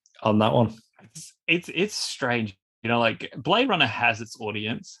see on that one. It's strange. You know, like Blade Runner has its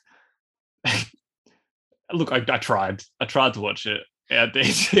audience. Look, I tried to watch it. Yeah,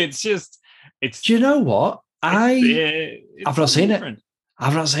 it's just. Do you know what? I've not seen it.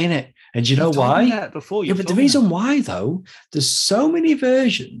 I've not seen it. And do you know why? Before but the reason why, though, there's so many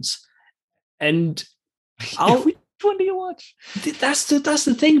versions. And which one do you watch? That's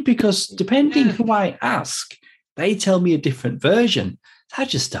the thing, because depending who I ask, they tell me a different version. I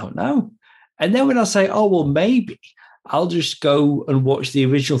just don't know. And then when I say, oh, well, maybe I'll just go and watch the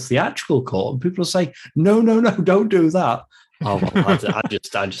original theatrical cut, and people will say, no, don't do that. Oh, well,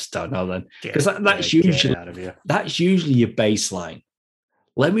 I just don't know then. Because that's usually your baseline.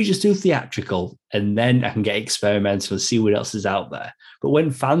 Let me just do theatrical, and then I can get experimental and see what else is out there. But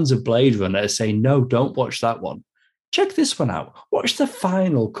when fans of Blade Runner say, no, don't watch that one, check this one out. Watch the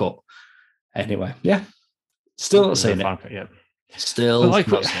final cut. Anyway, yeah. Still not seen it. Yeah. Still not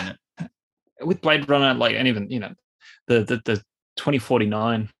seen it. With Blade Runner, like, and even, the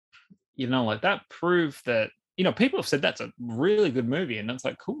 2049, like that proved that, people have said that's a really good movie, and it's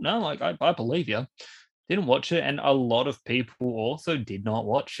like, cool, no, like I believe you. Didn't watch it, and a lot of people also did not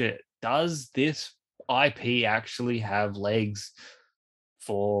watch it. Does this IP actually have legs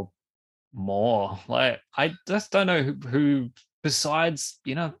for more? Like, I just don't know who besides,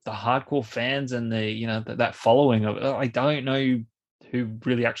 the hardcore fans and the, that following of it, I don't know who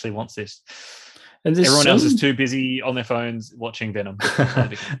really actually wants this. And everyone else is too busy on their phones watching Venom.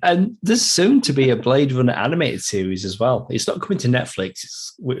 And there's soon to be a Blade Runner animated series as well. It's not coming to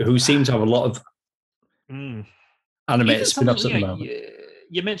Netflix, who seem to have a lot of animated spin-offs at the moment.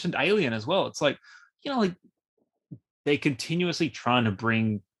 You mentioned Alien as well. It's like, like they're continuously trying to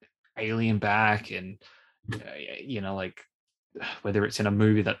bring Alien back, and like whether it's in a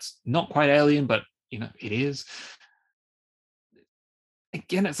movie that's not quite Alien, but it is.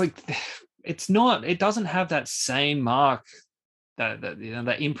 Again, it's like it doesn't have that same mark, that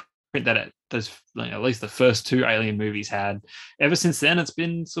imprint that those, at least the first two Alien movies had. Ever since then, it's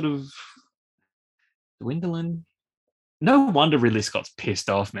been sort of dwindling. No wonder Ridley Scott's pissed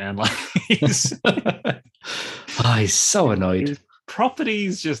off, man. Like, he's so annoyed. His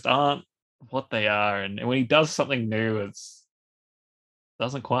properties just aren't what they are, and when he does something new, it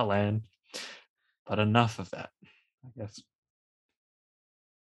doesn't quite land. But enough of that, I guess.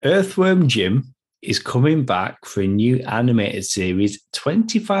 Earthworm Jim is coming back for a new animated series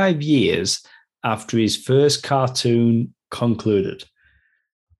 25 years after his first cartoon concluded.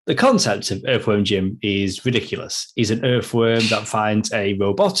 The concept of Earthworm Jim is ridiculous. He's an earthworm that finds a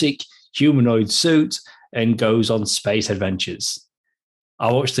robotic humanoid suit and goes on space adventures.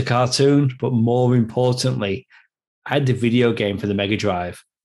 I watched the cartoon, but more importantly, I had the video game for the Mega Drive.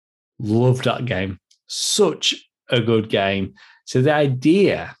 Loved that game. Such a good game. So the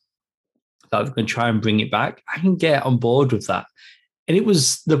idea that we're going to try and bring it back, I can get on board with that. And it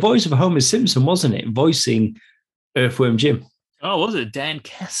was the voice of Homer Simpson, wasn't it? Voicing Earthworm Jim. Oh, was it Dan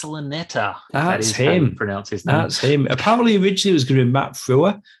Castellaneta? That's him. Pronounce his name. That's him. Apparently, originally it was going to be Matt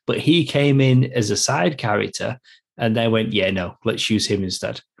Frewer, but he came in as a side character, and they went, "Yeah, no, let's use him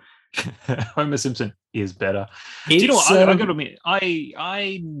instead." Homer Simpson is better. Do you know what? I got to admit,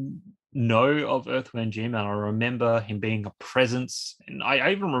 I know of Earthworm Jim, and I remember him being a presence. And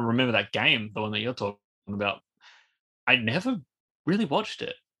I even remember that game, the one that you're talking about. I never really watched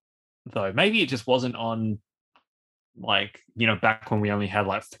it though. Maybe it just wasn't on, like, back when we only had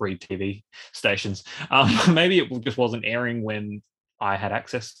like 3 TV stations. Maybe it just wasn't airing when I had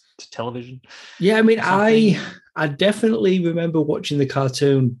access to television. Yeah, I mean, Or something. I definitely remember watching the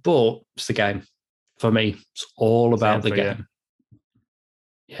cartoon, but it's the game for me. It's all about Same the for you. game.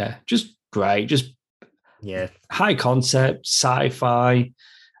 Yeah, just great, just Yeah. high concept, sci-fi,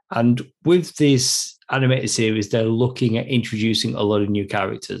 and with this animated series, they're looking at introducing a lot of new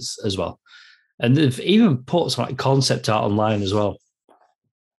characters as well, and they've even put some like concept art online as well.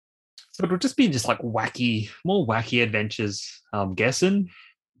 So it'll just be just like more wacky adventures. I'm guessing,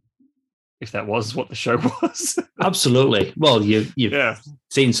 if that was what the show was. Absolutely. Well, you've Yeah.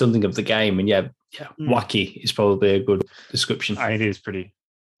 seen something of the game, and yeah, Mm. wacky is probably a good description. It is pretty.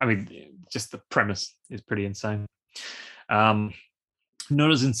 I mean, just the premise is pretty insane. Um,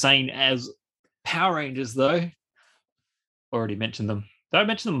 Not as insane as Power Rangers, though. Already mentioned them. Did I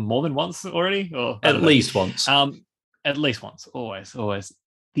mention them more than once already? Or I At don't know. least once. At least once. Always, always.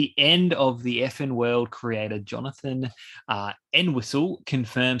 The end of the effing world creator Jonathan Entwistle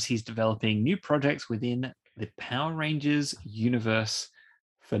confirms he's developing new projects within the Power Rangers universe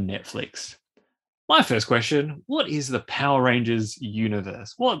for Netflix. My first question: what is the Power Rangers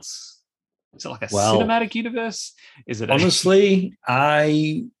universe? Is it like a Well, cinematic universe? Is it honestly,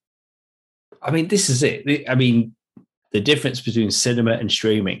 I mean, this is it. I mean, the difference between cinema and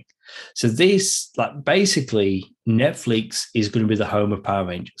streaming. So this, like, basically, Netflix is going to be the home of Power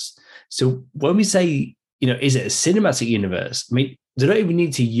Rangers. So when we say, is it a cinematic universe? I mean, they don't even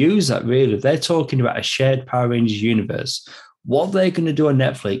need to use that really. They're talking about a shared Power Rangers universe. What they're going to do on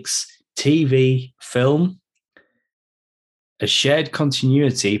Netflix, TV, film, a shared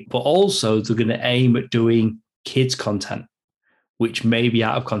continuity, but also they're going to aim at doing kids content, which may be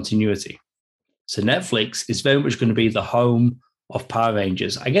out of continuity. So Netflix is very much going to be the home of Power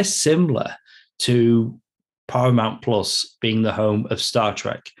Rangers. I guess similar to Paramount Plus being the home of Star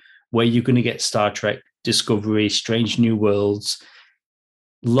Trek, where you're going to get Star Trek, Discovery, Strange New Worlds.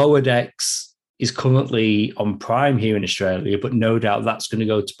 Lower Decks is currently on Prime here in Australia, but no doubt that's going to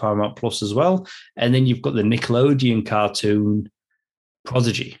go to Paramount Plus as well. And then you've got the Nickelodeon cartoon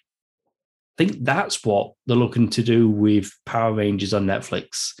Prodigy. I think that's what they're looking to do with Power Rangers on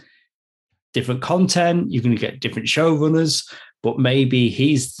Netflix. Different content, you're going to get different showrunners, but maybe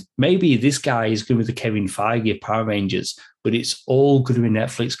this guy is going to be the Kevin Feige of Power Rangers, but it's all going to be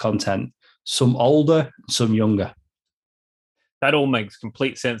Netflix content, some older, some younger. that all makes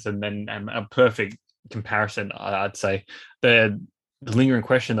complete sense, and then a perfect comparison, I'd say. The lingering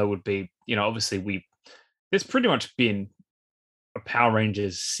question though would be, obviously there's pretty much been a Power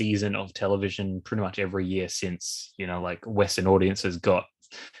Rangers season of television pretty much every year since, like Western audiences got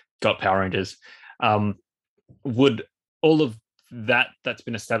Power Rangers. Would all of that's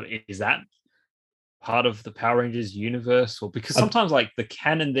been established, is that part of the Power Rangers universe? Or because sometimes like the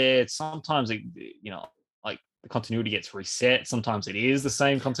canon there, sometimes like the continuity gets reset. Sometimes it is the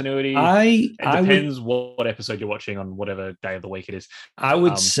same continuity. It I would depends what episode you're watching on whatever day of the week it is. I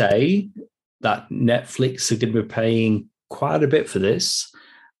would say that Netflix are going to be paying quite a bit for this,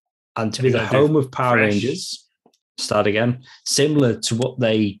 and to be the home of Power Rangers. Start again, similar to what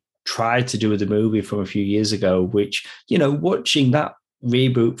they tried to do with the movie from a few years ago, which, watching that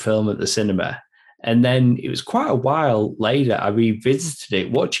reboot film at the cinema, and then it was quite a while later, I revisited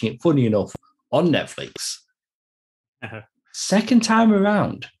it, watching it, funny enough, on Netflix. Second time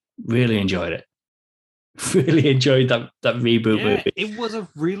around, really enjoyed it. Really enjoyed that reboot movie. It was a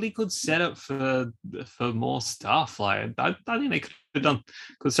really good setup for more stuff. Like I think they could have done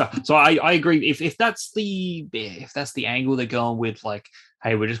good stuff. So I agree. If that's the angle they're going with, like,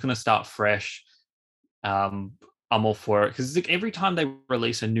 hey, we're just gonna start fresh. I'm all for it, because every time they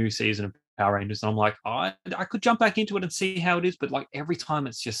release a new season of Power Rangers, I'm like, I could jump back into it and see how it is, but like every time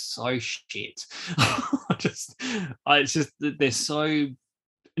it's just so shit. It's just they're so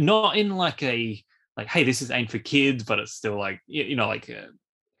not in like a like, hey, this is aimed for kids, but it's still like like a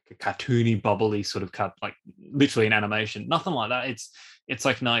cartoony, bubbly sort of cut, like literally an animation. Nothing like that. It's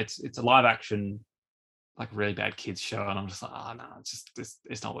like, no, it's a live action, like really bad kids show, and I'm just like, oh no,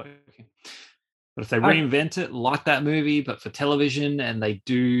 it's not working. But if they reinvent it like that movie, but for television, and they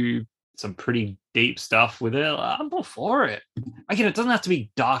do some pretty deep stuff with it, I'm all for it. Again, it doesn't have to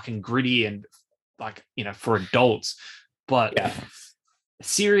be dark and gritty and like, for adults, but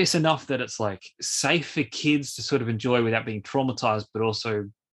serious enough that it's like safe for kids to sort of enjoy without being traumatized, but also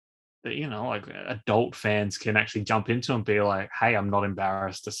that, like adult fans can actually jump into and be like, hey, I'm not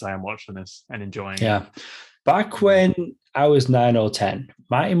embarrassed to say I'm watching this and enjoying it. Yeah. Back when I was 9 or 10,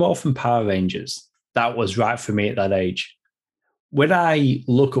 Mighty Morphin Power Rangers, that was right for me at that age. When I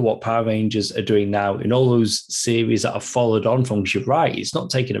look at what Power Rangers are doing now in all those series that have followed on from, you're right, it's not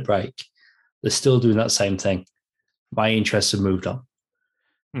taking a break. They're still doing that same thing. My interests have moved on.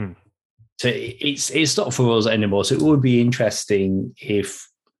 So it's not for us anymore. So it would be interesting if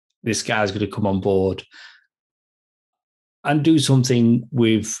this guy's going to come on board and do something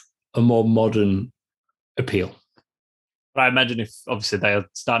with a more modern appeal. But I imagine if obviously they are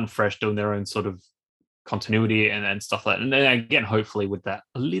starting fresh, doing their own sort of continuity and stuff like that, and then again, hopefully with that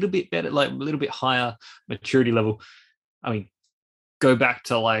a little bit better, like a little bit higher maturity level. I mean, go back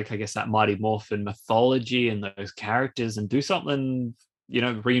to like, I guess, that Mighty Morphin mythology and those characters and do something,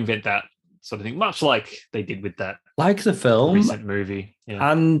 reinvent that sort of thing, much like they did with that, like the film recent movie.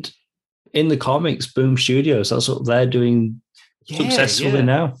 Yeah. And in the comics, Boom Studios, that's what they're doing successfully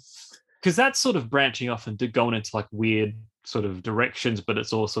now. Because that's sort of branching off and going into like weird sort of directions, but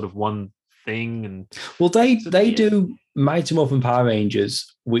it's all sort of one thing. And well, they do Mighty Morphin Power Rangers,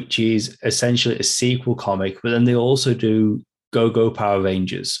 which is essentially a sequel comic, but then they also do Go Go Power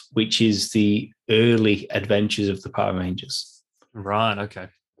Rangers, which is the early adventures of the Power Rangers. Right. Okay.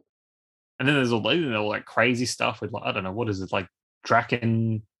 And then there's all like crazy stuff with like, I don't know, what is it, like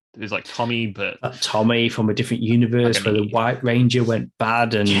Draken? There's like Tommy, but Tommy from a different universe where the White Ranger went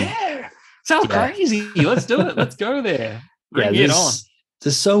bad and sounds crazy. Let's do it. Let's go there. Bring it on.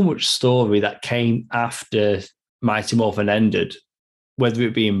 There's so much story that came after Mighty Morphin ended, whether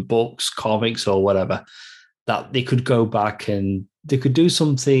it be in books, comics, or whatever, that they could go back and they could do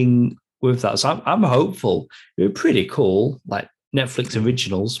something with that. So I'm hopeful. It would be pretty cool, like Netflix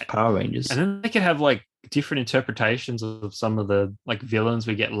originals, Power Rangers. And then they could have like different interpretations of some of the like villains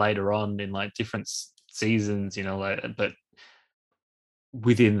we get later on in like different seasons, but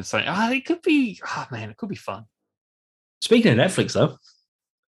within the same. It could be. Oh man, it could be fun. Speaking of Netflix, though,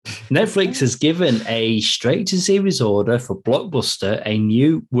 Netflix has given a straight-to-series order for Blockbuster, a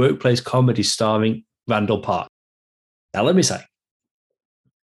new workplace comedy starring Randall Park. Now, let me say,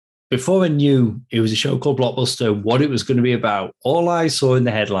 before I knew it was a show called Blockbuster, what it was going to be about, all I saw in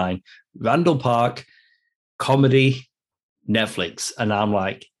the headline, Randall Park, comedy, Netflix. And I'm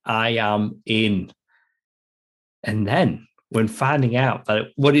like, I am in. And then when finding out that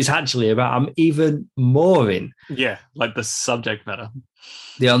what it's actually about, I'm even more in. Yeah, like the subject matter.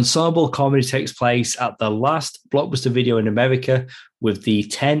 The ensemble comedy takes place at the last Blockbuster Video in America, with the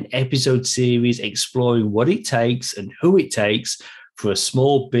 10-episode series exploring what it takes and who it takes for a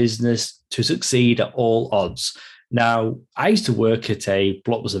small business to succeed at all odds. Now, I used to work at a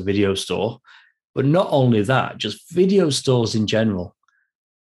Blockbuster video store, but not only that, just video stores in general.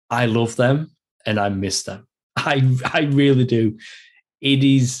 I love them and I miss them. I really do. It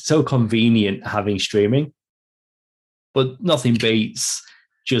is so convenient having streaming, but nothing beats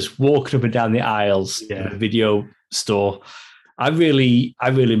just walking up and down the aisles in a video store. I really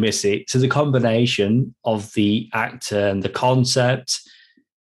miss it. So the combination of the actor and the concept,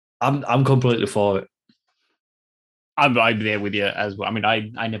 I'm completely for it. I'm there with you as well. I mean,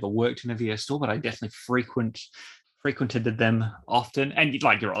 I never worked in a video store, but I definitely frequented them often. And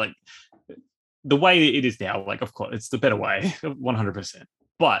like you're right, like the way it is now, like of course it's the better way, 100%.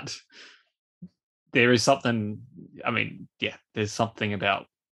 But there is something. I mean, yeah, there's something about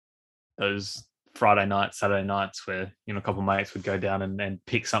those Friday nights, Saturday nights where a couple of mates would go down and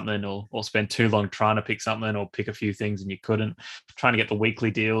pick something, or spend too long trying to pick something, or pick a few things and you couldn't, trying to get the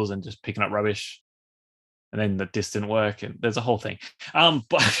weekly deals and just picking up rubbish. And then the distant work, and there's a whole thing.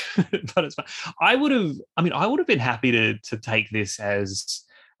 But it's fun. I would have been happy to take this as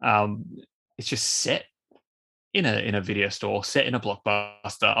it's just set in a video store, set in a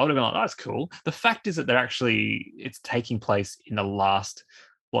Blockbuster. I would have been like, that's cool. The fact is that it's taking place in the last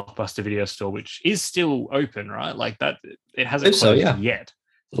Blockbuster video store, which is still open, right? Like that, it hasn't closed yet.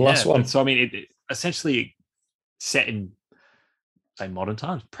 The last one. So I mean, it essentially set in, say, modern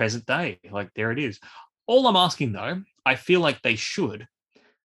times, present day. Like there it is. All I'm asking, though, I feel like they should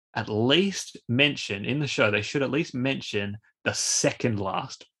at least mention in the show, they should at least mention the second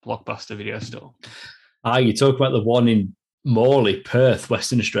last Blockbuster video store. You talk about the one in Morley, Perth,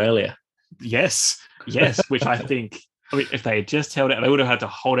 Western Australia. Yes, which I think, if they had just held out, they would have had to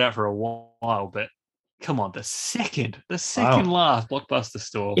hold out for a while, but come on, the second last Blockbuster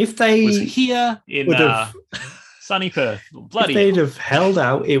store if they was here in sunny Perth. Bloody if they'd have held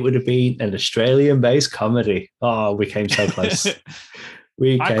out, it would have been an Australian-based comedy. Oh, we came so close.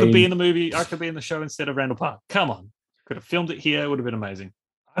 I could be in the movie. I could be in the show instead of Randall Park. Come on. Could have filmed it here. It would have been amazing.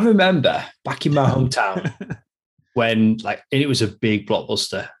 I remember back in my hometown when, like, and it was a big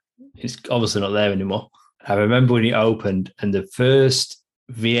blockbuster. It's obviously not there anymore. I remember when it opened and the first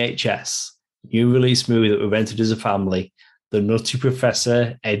VHS new release movie that we rented as a family, The Nutty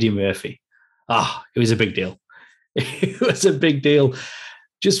Professor, Eddie Murphy. It was a big deal. It was a big deal.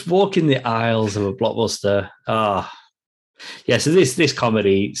 Just walking the aisles of a blockbuster. Yeah. So this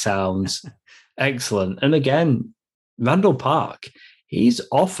comedy sounds excellent. And again, Randall Park, he's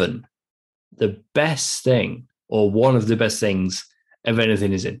often the best thing or one of the best things of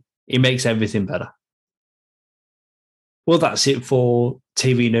anything he's in. He makes everything better. Well, that's it for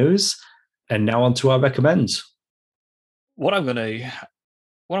TV news. And now on to our recommends. What I'm gonna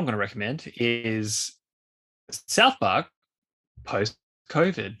recommend is South Park post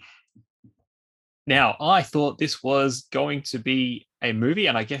COVID. Now, I thought this was going to be a movie,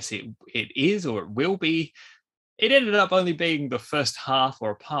 and I guess it is, or it will be. It ended up only being the first half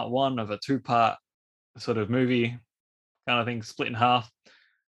or part one of a two-part sort of movie kind of thing, split in half.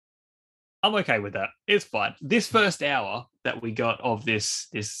 I'm okay with that. It's fine. This first hour that we got of this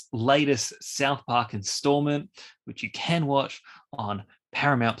latest South Park installment, which you can watch on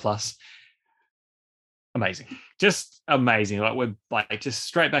Paramount Plus, amazing. Just amazing. Like, we're like just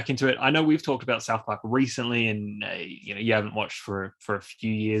straight back into it. I know we've talked about South Park recently, and you haven't watched for a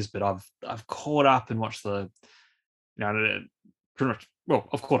few years, but I've caught up and watched the pretty much. Well,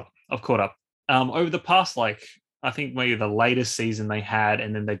 I've caught up. Over the past, like, I think maybe the latest season they had,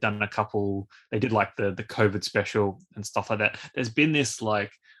 and then they've done a couple. They did like the COVID special and stuff like that. There's been this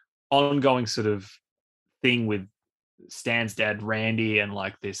like ongoing sort of thing with Stan's dad Randy and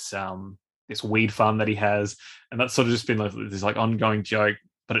like this weed farm that he has, and that's sort of just been like this like ongoing joke.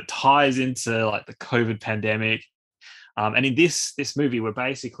 But it ties into like the COVID pandemic, and in this movie,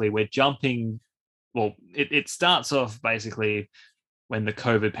 we're jumping. Well, it starts off basically when the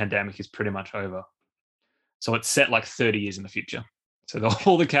COVID pandemic is pretty much over. So it's set like 30 years in the future. So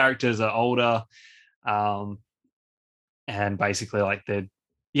all the characters are older, and basically like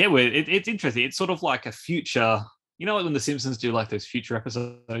it's interesting. It's sort of like a future. You know, when the Simpsons do like those future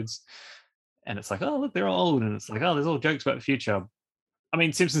episodes, and it's like, oh look, they're all old, and it's like, oh, there's all jokes about the future. I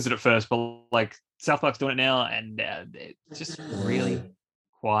mean, Simpsons did it first, but like South Park's doing it now, and it's just really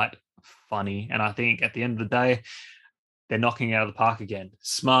quite funny. And I think at the end of the day, they're knocking it out of the park again.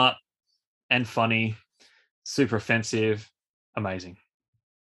 Smart and funny. Super offensive, amazing.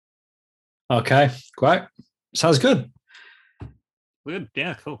 Okay, great. Sounds good. Good,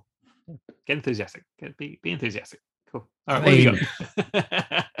 yeah, cool. Get enthusiastic. Be enthusiastic. Cool. All right, what do you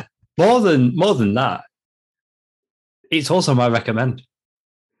got? more than that, it's also my recommend.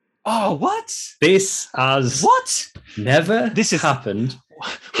 Oh, what? This has never this has happened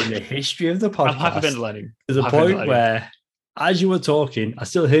in the history of the podcast. I'm hyperventilating. To the point where, as you were talking, I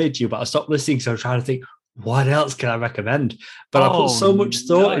still heard you, but I stopped listening, so I'm trying to think, what else can I recommend? But I put so much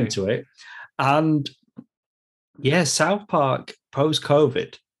thought into it. And yeah, South Park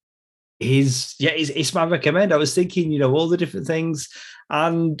post-COVID it's my recommend. I was thinking, all the different things,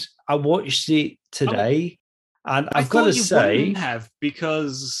 and I watched it today. And I've got to say,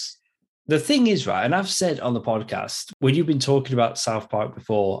 because the thing is, right, and I've said on the podcast, when you've been talking about South Park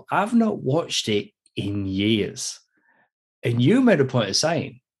before, I've not watched it in years. And you made a point of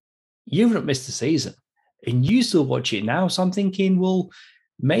saying, you've not missed a season. And you still watch it now. So I'm thinking, well,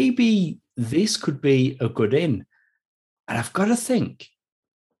 maybe this could be a good in. And I've got to think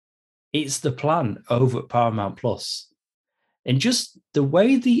it's the plan over at Paramount Plus. And just the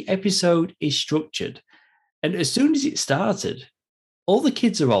way the episode is structured. And as soon as it started, all the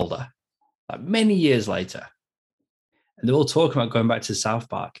kids are older, like many years later. And they're all talking about going back to South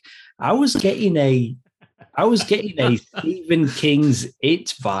Park. I was getting a Stephen King's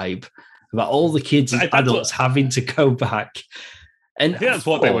It vibe about all the kids as adults having to go back. And I think that's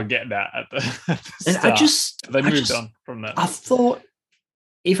what they were getting at the start. They moved on from that. I thought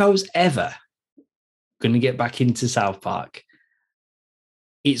if I was ever going to get back into South Park,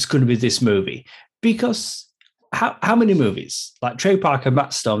 it's going to be this movie. Because how many movies? Like Trey Parker,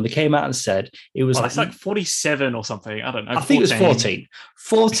 Matt Stone, they came out and said it was like 47 or something. I don't know. I think it was 14.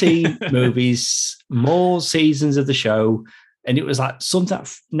 14 movies, more seasons of the show. And it was like something like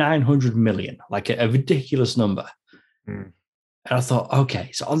 900 million, like a ridiculous number. And I thought,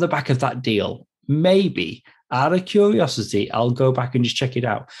 okay, so on the back of that deal, maybe out of curiosity, I'll go back and just check it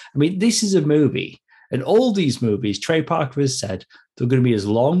out. I mean, this is a movie, and all these movies, Trey Parker has said, they're going to be as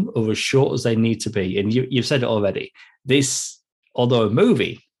long or as short as they need to be. And you've said it already. This, although a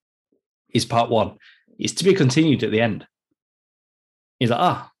movie, is part one. It's to be continued at the end. He's like,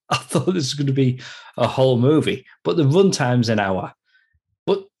 I thought this was going to be a whole movie. But the runtime's an hour.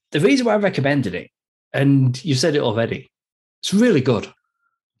 But the reason why I recommended it, and you said it already, it's really good.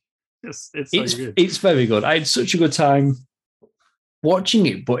 It's so good. It's very good. I had such a good time watching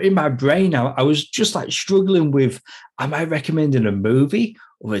it, but in my brain, I was just like struggling with, am I recommending a movie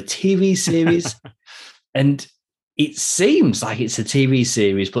or a TV series? And it seems like it's a TV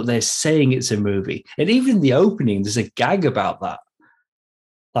series, but they're saying it's a movie. And even in the opening, there's a gag about that.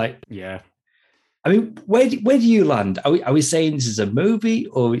 Like, yeah. I mean, where do you land? Are we saying this is a movie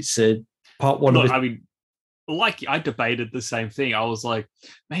or it's a part one of it? I mean, like I debated the same thing. I was like,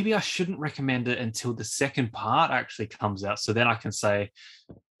 maybe I shouldn't recommend it until the second part actually comes out. So then I can say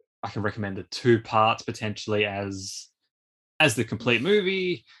I can recommend the 2 parts potentially as the complete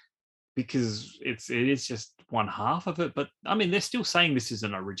movie, because it is just one half of it. But I mean, they're still saying this is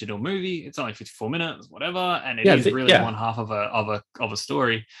an original movie. It's only 54 minutes, whatever, and it is really one half of a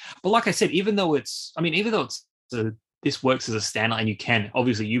story. But like I said, even though it's this works as a standalone, and you can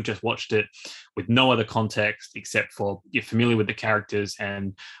obviously, you've just watched it with no other context except for you're familiar with the characters,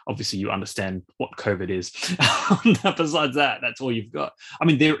 and obviously you understand what COVID is. Besides that, that's all you've got. I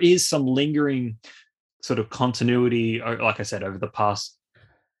mean, there is some lingering sort of continuity, like I said, over the past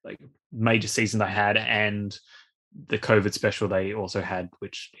like major season they had, and the COVID special they also had,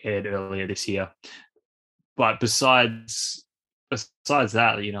 which aired earlier this year. But besides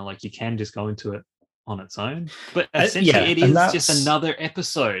that, you know, like you can just go into it on its own. But essentially, it is just another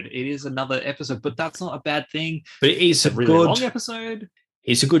episode. It is another episode, but that's not a bad thing. But it's a really long episode.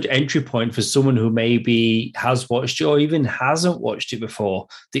 It's a good entry point for someone who maybe has watched it or even hasn't watched it before.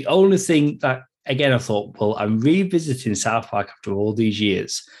 The only thing that, again, I thought, well, I'm revisiting South Park after all these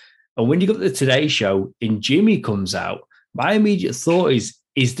years. And when you got the Today Show and Jimmy comes out, my immediate thought is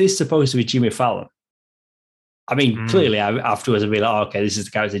this supposed to be Jimmy Fallon? I mean, clearly, afterwards, I'd be like, oh, okay, this is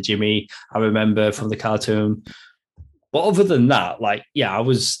the character Jimmy I remember from the cartoon. But other than that, like, yeah, I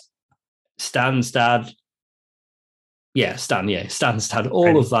was Stan's dad. Yeah, Stan's dad,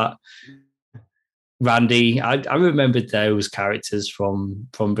 all of that. Randy, I remembered those characters from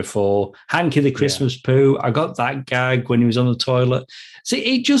before. Hanky the Christmas Pooh, I got that gag when he was on the toilet. So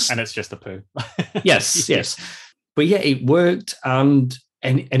it just... And it's just a poo. yes. But yeah, it worked and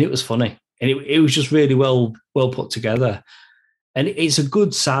it was funny. And it was just really well put together. And it's a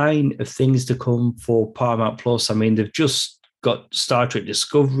good sign of things to come for Paramount Plus. I mean, they've just got Star Trek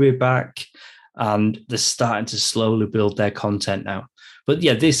Discovery back, and they're starting to slowly build their content now. But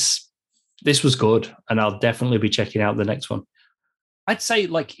yeah, this was good, and I'll definitely be checking out the next one. I'd say,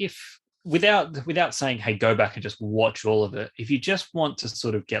 like, if without saying, hey, go back and just watch all of it, if you just want to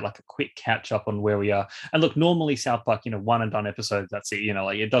sort of get like a quick catch up on where we are, and look, normally South Park, you know, one and done episodes, that's it, you know,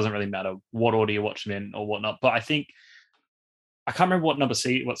 like it doesn't really matter what order you watch them in or whatnot. But I think, I can't remember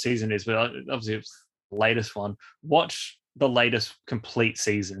what season it is, but obviously it's the latest one. Watch the latest complete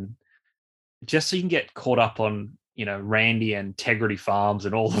season just so you can get caught up on, you know, Randy and Integrity Farms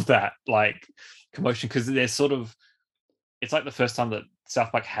and all of that like commotion, because there's sort of, it's like the first time that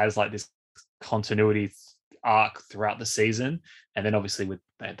South Park has like this continuity arc throughout the season. And then obviously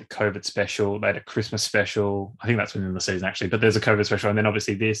they had the COVID special, they had a Christmas special. I think that's within the season actually, but there's a COVID special. And then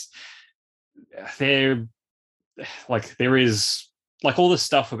obviously there is like all the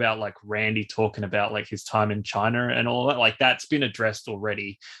stuff about like Randy talking about like his time in China and all that, like that's been addressed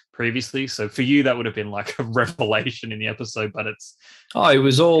already previously. So for you, that would have been like a revelation in the episode, but that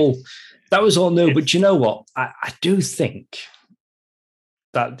was all new. But you know what? I do think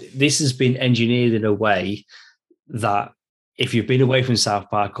that this has been engineered in a way that if you've been away from South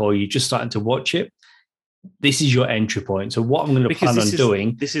Park or you're just starting to watch it, this is your entry point. So what I'm going to plan on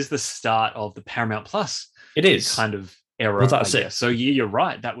doing... This is the start of the Paramount Plus. It is. Kind of era. Well, that's it. So yeah, you're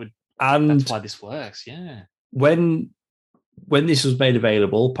right. That's why this works. Yeah. When this was made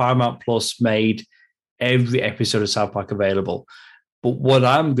available, Paramount Plus made every episode of South Park available. But what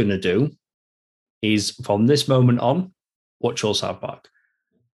I'm going to do is from this moment on, watch all South Park.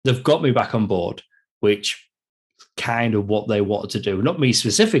 They've got me back on board, which is kind of what they wanted to do. Not me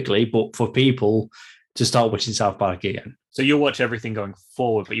specifically, but for people to start watching South Park again. So you'll watch everything going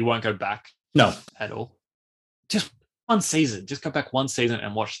forward, but you won't go back? No. At all? Just one season. Just go back one season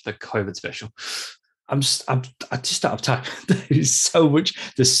and watch the COVID special. I just don't have time. There's so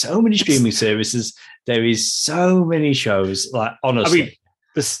much. There's so many streaming services. There is so many shows. Like, honestly. I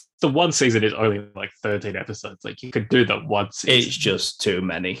mean, the one season is only like 13 episodes. Like, you could do that one season. It's just too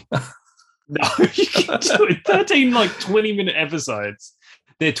many. No, you can do it. 13 like 20-minute episodes.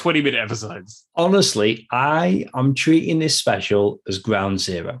 They're 20-minute episodes. Honestly, I am treating this special as ground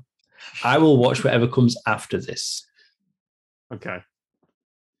zero. I will watch whatever comes after this. Okay.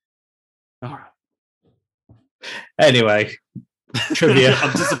 All right. Anyway, trivia.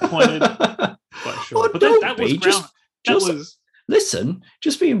 I'm disappointed. Quite sure. Oh, But don't that be. was Listen,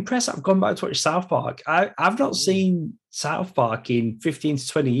 just be impressed. I've gone back to watch South Park. I've not seen South Park in 15 to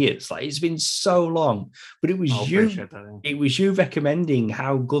 20 years. Like, it's been so long. But it was you. It was you recommending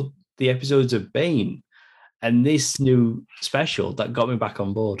how good the episodes have been, and this new special that got me back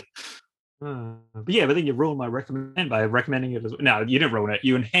on board. But then you ruined my recommend by recommending it as well. No, you didn't ruin it.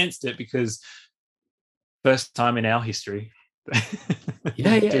 You enhanced it because first time in our history.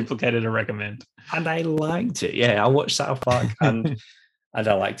 Duplicated a recommend. And I liked it. Yeah, I watched South Park and I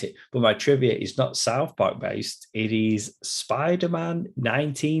liked it. But my trivia is not South Park based. It is Spider-Man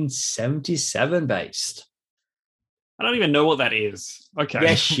 1977 based. I don't even know what that is. Okay.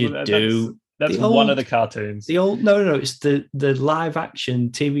 Yes, you do. That's one of the cartoons. No. It's the live action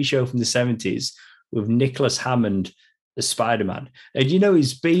TV show from the 70s with Nicholas Hammond as Spider-Man. And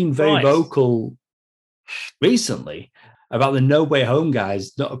he's been very vocal recently about the No Way Home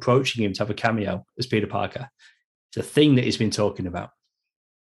guys not approaching him to have a cameo as Peter Parker. It's a thing that he's been talking about.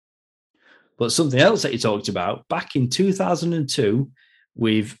 But something else that he talked about back in 2002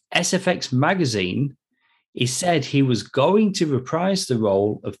 with SFX magazine, he said he was going to reprise the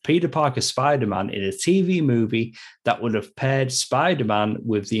role of Peter Parker Spider-Man in a TV movie that would have paired Spider-Man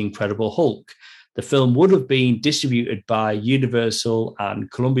with the Incredible Hulk. The film would have been distributed by Universal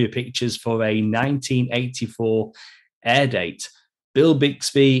and Columbia Pictures for a 1984 air date. Bill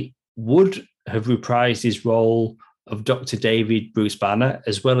Bixby would have reprised his role of Dr. David Bruce Banner,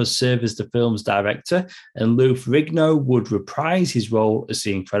 as well as serve as the film's director, and Lou Ferrigno would reprise his role as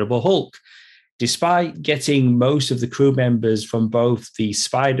the Incredible Hulk. Despite getting most of the crew members from both the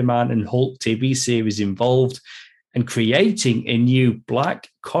Spider-Man and Hulk TV series involved and creating a new black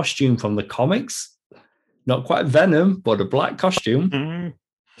costume from the comics, not quite Venom, but a black costume,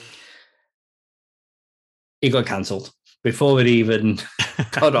 it got cancelled before it even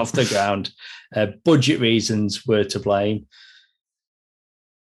got off the ground. Budget reasons were to blame.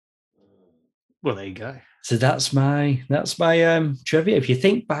 Well, there you go. So that's my trivia. If you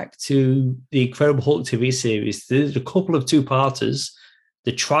think back to the Incredible Hulk TV series, there's a couple of two-parters.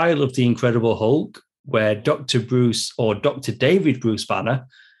 The Trial of the Incredible Hulk, where Dr. David Bruce Banner,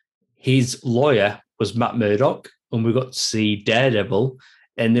 his lawyer was Matt Murdock, and we got to see Daredevil,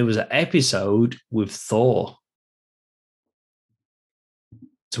 and there was an episode with Thor.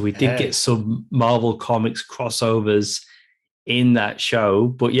 So we did get some Marvel Comics crossovers in that show.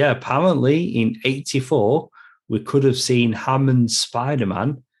 But yeah, apparently in 84, we could have seen Hammond's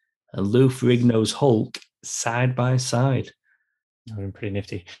Spider-Man and Lou Ferrigno's Hulk side by side. Pretty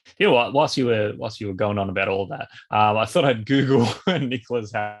nifty. You know what? Whilst you were going on about all that, I thought I'd Google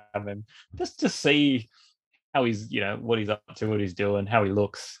Nicholas Hammond just to see how he's, what he's up to, what he's doing, how he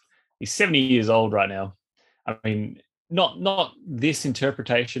looks. He's 70 years old right now. I mean, not this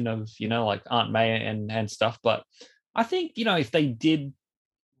interpretation of, like Aunt May and stuff, but I think, if they did,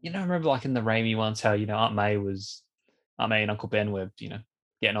 I remember like in the Raimi ones, how, Aunt May and Uncle Ben were,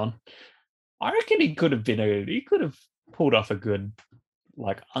 getting on. I reckon he could have pulled off a good,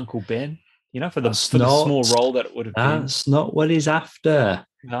 like, Uncle Ben, for the small role that it would have been. That's not what he's after.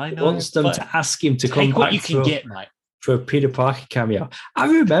 I know. He wants them to ask him to come back what you can get, mate. For a Peter Parker cameo. I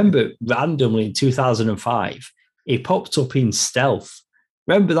remember randomly in 2005, he popped up in Stealth.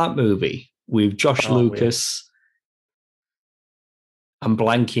 Remember that movie with Josh Lucas? I'm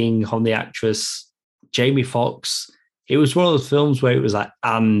blanking on the actress, Jamie Foxx. It was one of those films where it was like,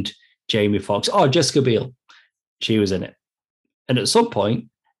 and Jamie Foxx. Oh, Jessica Biel. She was in it. And at some point,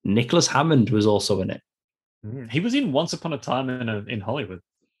 Nicholas Hammond was also in it. He was in Once Upon a Time in Hollywood.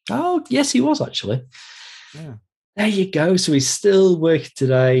 Oh, yes, he was actually. Yeah. There you go. So he's still working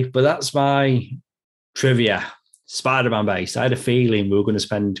today, but that's my trivia. Spider-Man based. I had a feeling we were going to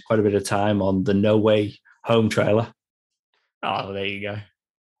spend quite a bit of time on the No Way Home trailer. Oh, there you go.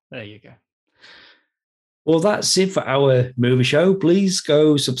 There you go. Well, that's it for our movie show. Please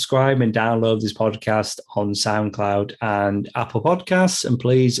go subscribe and download this podcast on SoundCloud and Apple Podcasts. And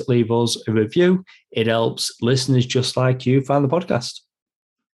please leave us a review. It helps listeners just like you find the podcast.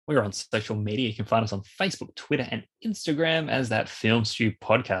 We're on social media. You can find us on Facebook, Twitter, and Instagram as that Film Stew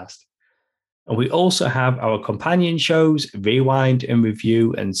Podcast. And we also have our companion shows, Rewind and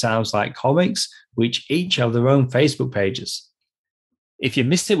Review and Sounds Like Comics, which each have their own Facebook pages. If you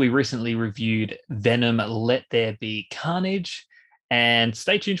missed it, we recently reviewed Venom, Let There Be Carnage. And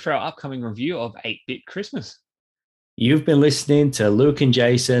stay tuned for our upcoming review of 8-Bit Christmas. You've been listening to Luke and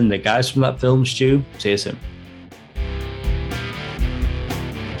Jason, the guys from that Film Stew. See you soon.